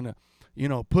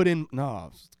to, put in, no,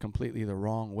 it's completely the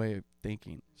wrong way of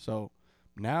thinking. So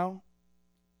now,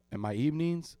 and my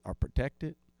evenings are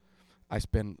protected. I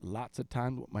spend lots of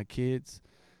time with my kids.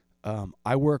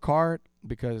 I work hard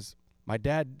because my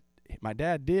dad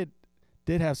did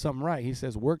have something right. He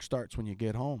says work starts when you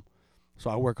get home. So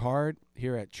I work hard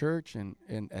here at church and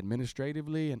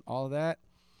administratively and all of that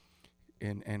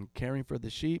and caring for the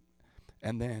sheep.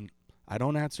 And then I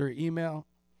don't answer email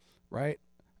right?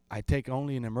 I take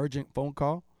only an emergent phone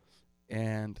call,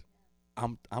 and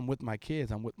I'm with my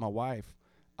kids. I'm with my wife.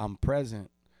 I'm present.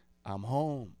 I'm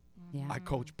home. Yeah. I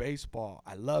coach baseball.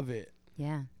 I love it.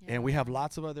 Yeah. And we have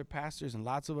lots of other pastors and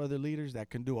lots of other leaders that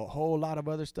can do a whole lot of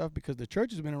other stuff because the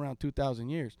church has been around 2,000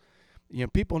 years. You know,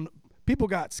 people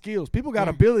got skills. People got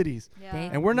Yeah. abilities. Yeah. They-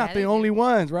 And we're not Yeah, the they only do.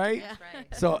 ones, right? Yeah.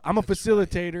 Right. So I'm a That's right.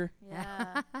 facilitator,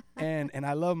 Yeah. and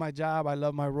I love my job. I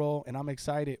love my role, and I'm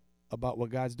excited about what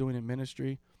God's doing in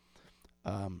ministry.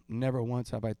 Never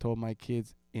once have I told my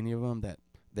kids, any of them, that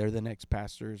they're the next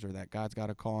pastors or that God's got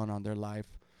a calling on their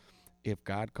life. If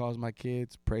God calls my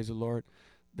kids, praise the Lord,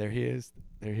 they're his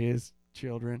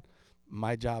children.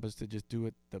 My job is to just do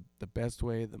it the best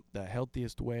way, the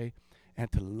healthiest way,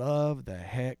 and to love the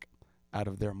heck out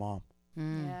of their mom.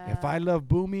 Mm. If I love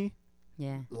Boomy,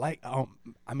 Yeah. like, I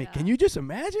mean, Yeah. can you just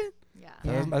imagine? Yeah.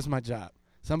 So Yeah. that's my job.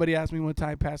 Somebody asked me one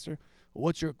time, Pastor,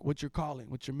 what's your calling?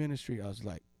 What's your ministry? I was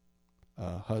like,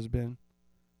 husband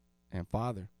and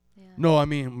father. Yeah. No, I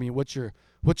mean, what's your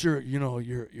you know,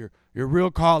 your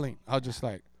real calling? I was just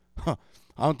like,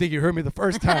 I don't think you heard me the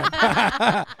first time.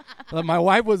 My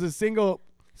wife was a single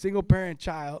parent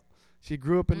child. She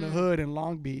grew up in the Mm. hood in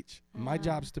Long Beach. My Yeah.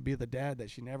 job's to be the dad that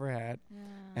she never had, Yeah.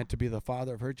 and to be the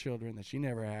father of her children that she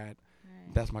never had.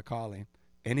 Right. That's my calling.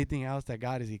 Anything else that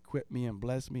God has equipped me and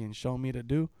blessed me and shown me to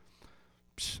do,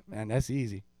 man, that's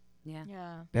easy. Yeah.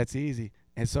 Yeah. That's easy.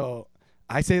 And so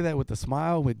I say that with a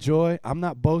smile, with joy. I'm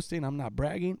not boasting. I'm not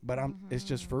bragging, but it's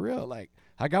just for real. Like,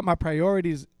 I got my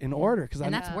priorities in order because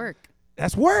And I that's Yeah. work.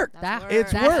 that's work. That- work.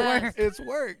 It's That's work. work. It's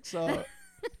work. So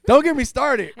don't get me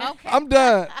started. Okay. I'm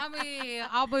done.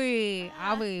 I'll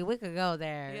be, we could go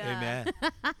there. Yeah. Amen.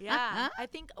 Yeah. I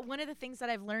think one of the things that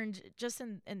I've learned just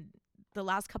in the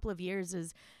last couple of years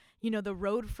is, you know, the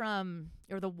road from,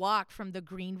 or the walk from the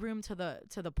green room to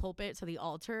the pulpit, to the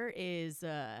altar is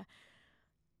a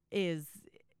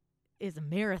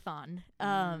marathon.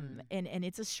 And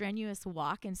it's a strenuous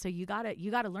walk. And so you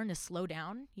gotta learn to slow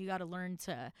down. You gotta learn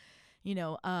to, you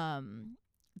know,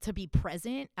 to be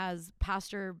present as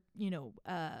pastor, you know,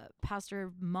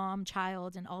 pastor, mom,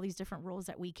 child, and all these different roles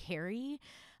that we carry.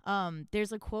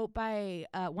 There's a quote by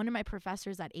one of my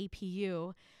professors at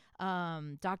APU.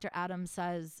 Dr. Adams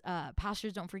says,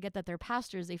 pastors don't forget that they're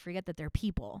pastors, they forget that they're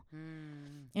people.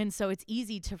 Mm. And so it's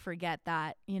easy to forget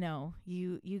that, you know,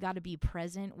 you got to be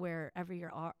present wherever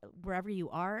you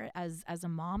are as a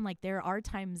mom. Like, there are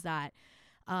times that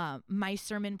my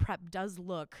sermon prep does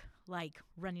look like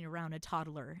running around a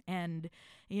toddler, and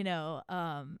you know,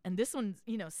 and this one's,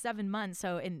 you know, 7 months.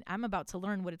 So, and I'm about to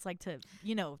learn what it's like to,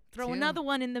 you know, throw Two. another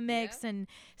one in the mix and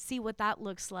see what that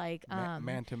looks like.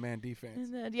 Man-to-man defense.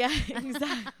 And then- yeah,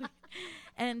 exactly.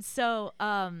 And so,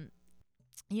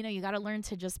 you know, you got to learn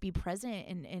to just be present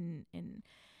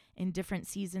in different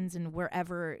seasons and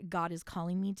wherever God is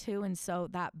calling me to. And so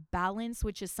that balance,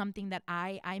 which is something that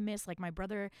I miss, like my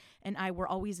brother and I were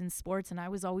always in sports, and I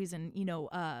was always in, you know,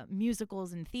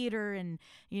 musicals and theater and,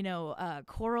 you know,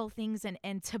 choral things.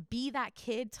 And to be that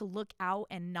kid, to look out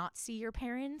and not see your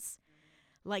parents,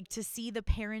 like to see the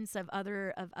parents of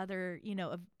other, you know,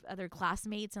 of other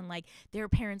classmates, and like their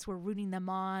parents were rooting them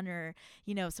on, or,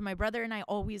 you know, so my brother and I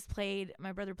always played,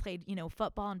 my brother played, you know,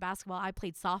 football and basketball. I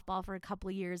played softball for a couple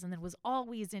of years, and then was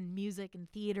always in music and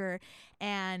theater.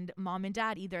 And mom and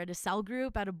dad, either at a cell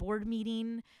group, at a board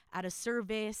meeting, at a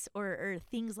service, or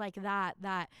things like that,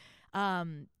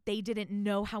 they didn't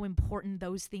know how important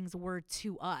those things were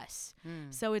to us.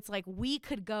 So it's like we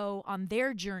could go on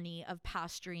their journey of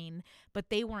pastoring, but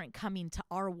they weren't coming to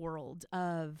our world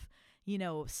of, you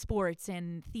know, sports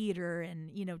and theater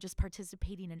and, you know, just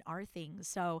participating in our things.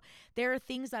 So there are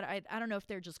things that I don't know if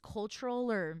they're just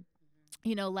cultural or,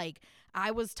 you know, like I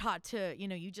was taught to, you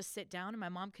know, you just sit down, and my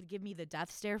mom could give me the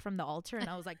death stare from the altar, and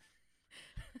I was like,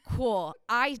 cool.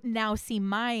 I now see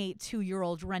my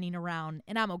 2-year-old running around,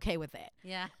 and I'm okay with it.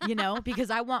 Yeah. You know, because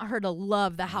I want her to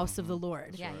love the house of the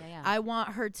Lord. Yeah. Yeah. Yeah. I want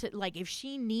her to, like, if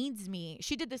she needs me,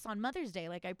 she did this on Mother's Day.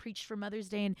 Like, I preached for Mother's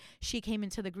Day, and she came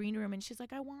into the green room, and she's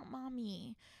like, I want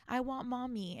mommy.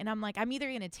 And I'm like, I'm either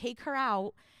going to take her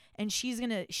out, and she's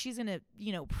gonna,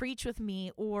 you know, preach with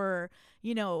me, or,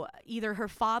 you know, either her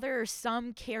father or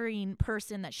some caring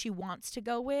person that she wants to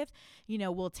go with, you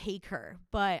know, will take her.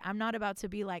 But I'm not about to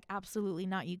be like, absolutely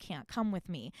not, you can't come with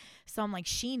me. So I'm like,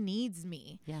 she needs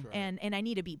me. Yeah. And I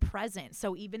need to be present.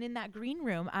 So even in that green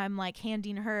room, I'm like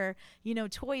handing her, you know,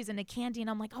 toys and a candy, and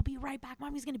I'm like, I'll be right back.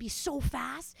 Mommy's gonna be so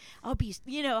fast. I'll be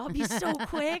so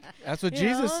quick. That's what You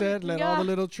Jesus know? said. Let all Yeah. the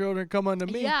little children come unto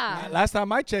me. Yeah. Last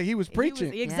time I checked, he was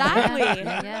preaching. Exactly. Exactly.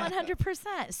 Yeah.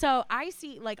 100%. So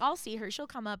I'll see her. She'll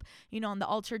come up, on the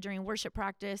altar during worship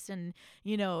practice, and,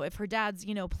 if her dad's,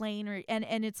 playing,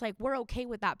 and it's like, we're okay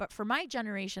with that. But for my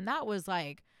generation, that was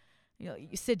like,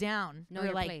 you sit down, Know or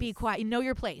your like place. be quiet, know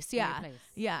your place. Know your Yeah. place.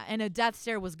 Yeah. And a death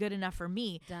stare was good enough for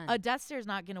me. Done. A death stare is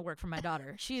not going to work for my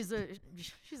daughter. She's a Mommy,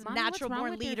 what's natural wrong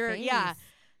born with your leader. face? Yeah.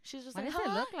 She's just Why like, does it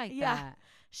look like yeah. that?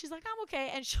 She's like, I'm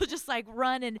okay. And she'll just like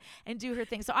run and do her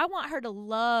thing. So I want her to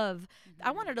love,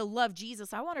 I want her to love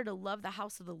Jesus. I want her to love the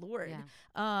house of the Lord.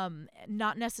 Yeah.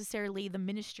 Not necessarily the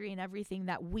ministry and everything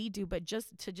that we do, but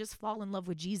just to fall in love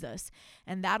with Jesus.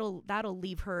 And that'll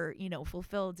leave her,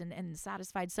 fulfilled and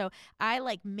satisfied. So I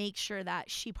like make sure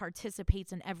that she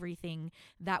participates in everything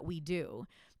that we do.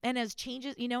 And as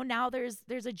changes, now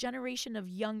there's a generation of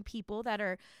young people that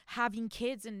are having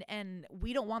kids, and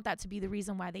we don't want that to be the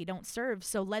reason why they don't serve.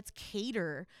 So let's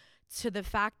cater to the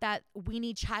fact that we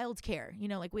need childcare.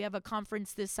 Like we have a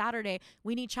conference this Saturday.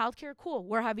 We need childcare. Cool.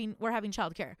 We're having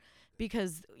childcare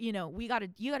because, you got to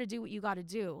do what you got to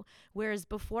do. Whereas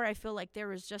before, I feel like there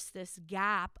was just this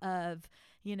gap of,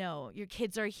 your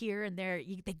kids are here and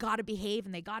they got to behave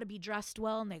and they got to be dressed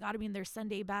well and they got to be in their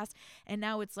Sunday best. And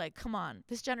now it's like, come on,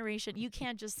 this generation, you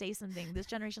can't just say something. This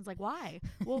generation's like, why?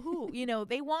 Well, who?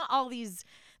 They want all these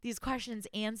questions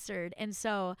answered. And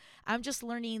so I'm just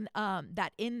learning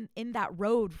that in that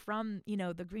road from,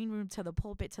 the green room to the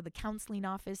pulpit to the counseling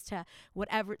office to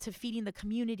whatever, to feeding the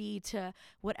community to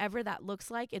whatever that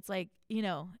looks like. It's like,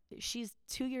 she's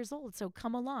 2 years old. So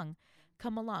come along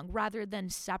rather than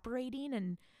separating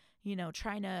and,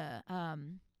 trying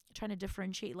to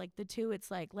differentiate like the two. It's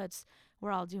like,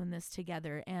 we're all doing this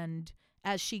together. And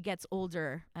as she gets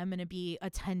older, I'm going to be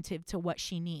attentive to what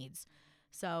she needs.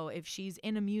 So if she's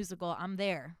in a musical, I'm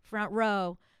there, front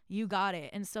row, you got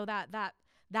it. And so that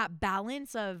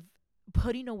balance of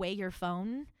putting away your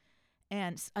phone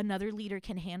and another leader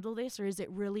can handle this, or is it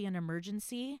really an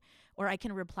emergency? Or I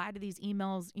can reply to these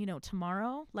emails,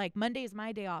 tomorrow. Like Monday is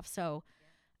my day off, so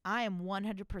I am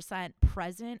 100%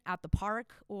 present at the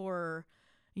park or,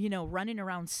 running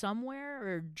around somewhere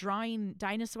or drawing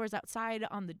dinosaurs outside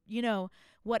on the,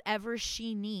 whatever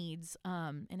she needs.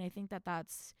 And I think that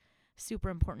that's super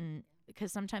important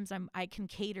because sometimes I can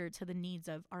cater to the needs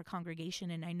of our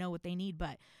congregation and I know what they need,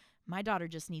 but my daughter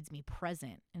just needs me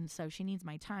present. And so she needs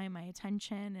my time, my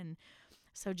attention. And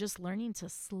so just learning to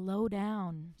slow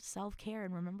down, self-care,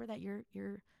 and remember that you're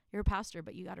a pastor,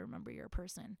 but you got to remember you're a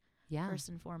person first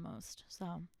and foremost.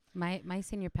 So my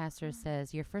senior pastor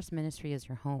says your first ministry is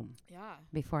your home. Yeah.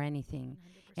 Before anything.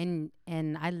 100%.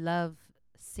 And I love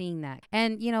seeing that.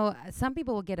 And some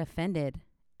people will get offended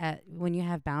at when you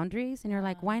have boundaries and you're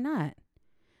like, why not?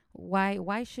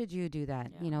 Why should you do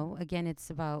that? Yeah. Again, it's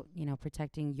about,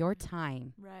 protecting your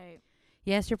time. Right.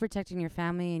 Yes, you're protecting your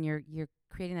family and you're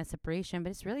creating that separation,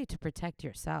 but it's really to protect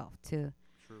yourself, to,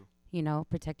 True.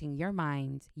 Protecting your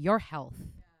mind, your health,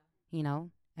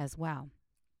 as well.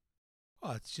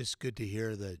 Oh, it's just good to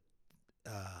hear that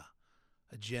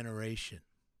a generation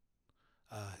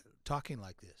talking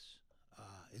like this.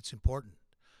 It's important.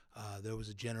 There was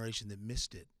a generation that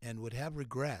missed it and would have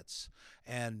regrets,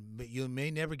 but you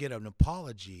may never get an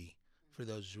apology for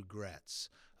those regrets.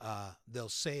 They'll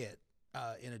say it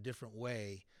in a different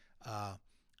way,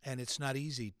 and it's not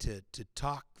easy to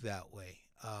talk that way.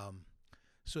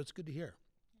 So it's good to hear.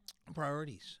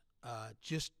 Priorities.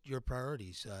 Just your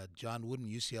priorities. John Wooden,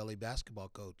 UCLA basketball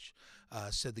coach,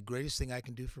 said the greatest thing I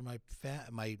can do for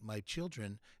my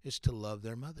children is to love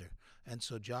their mother. And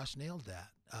so Josh nailed that.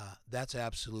 That's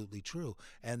absolutely true.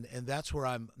 And that's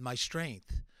where my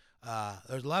strength.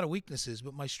 There's a lot of weaknesses,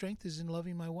 but my strength is in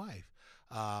loving my wife.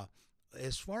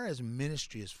 As far as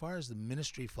ministry, as far as the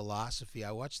ministry philosophy,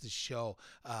 I watch the show.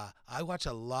 I watch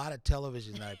a lot of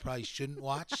television that I probably shouldn't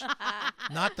watch.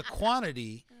 Not the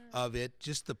quantity of it,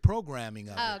 just the programming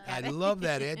of it. Okay. I love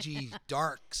that edgy,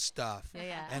 dark stuff.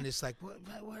 Yeah. And it's like,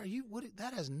 what are you?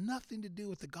 That has nothing to do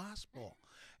with the gospel.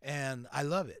 And I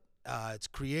love it. It's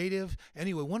creative.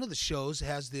 Anyway, one of the shows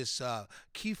has this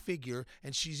key figure,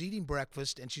 and she's eating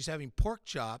breakfast, and she's having pork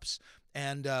chops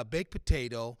and baked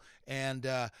potato, and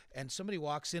somebody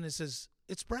walks in and says,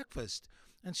 "It's breakfast,"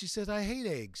 and she says, "I hate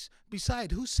eggs."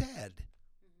 Besides, who said?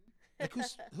 Like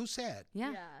who said?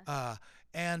 Yeah.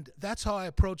 And that's how I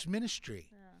approach ministry.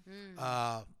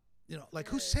 Yeah.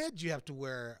 Who said you have to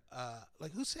wear?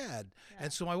 Who said? Yeah.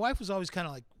 And so my wife was always kind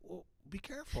of like, "Well, be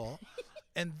careful."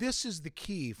 And this is the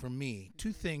key for me.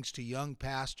 Two things to young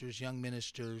pastors, young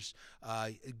ministers,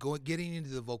 getting into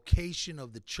the vocation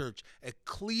of the church,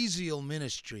 ecclesial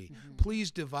ministry.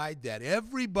 Please divide that.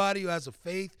 Everybody who has a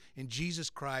faith in Jesus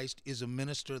Christ is a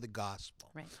minister of the gospel.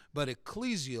 Right. But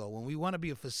ecclesial, when we want to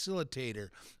be a facilitator,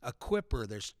 equipper,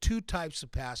 there's two types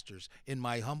of pastors, in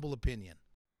my humble opinion.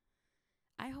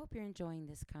 I hope you're enjoying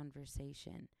this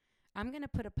conversation. I'm going to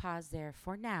put a pause there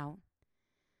for now.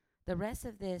 The rest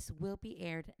of this will be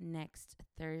aired next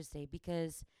Thursday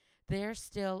because there's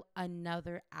still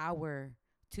another hour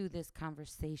to this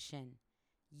conversation.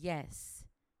 Yes,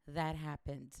 that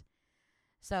happened.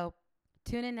 So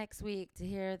tune in next week to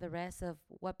hear the rest of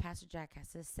what Pastor Jack has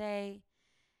to say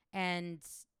and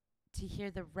to hear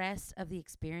the rest of the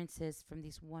experiences from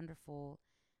these wonderful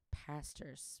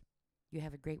pastors. You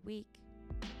have a great week.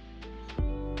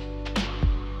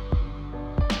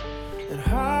 And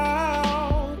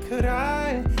how could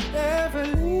I ever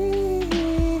leave?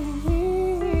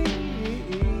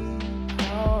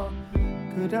 How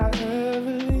could I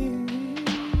ever leave?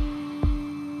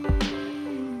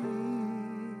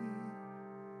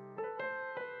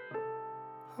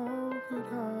 How could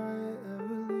I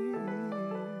ever leave?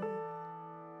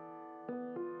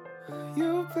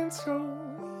 You've been so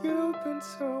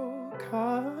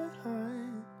kind.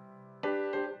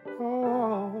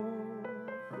 Oh,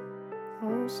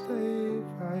 I'll stay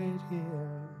right here.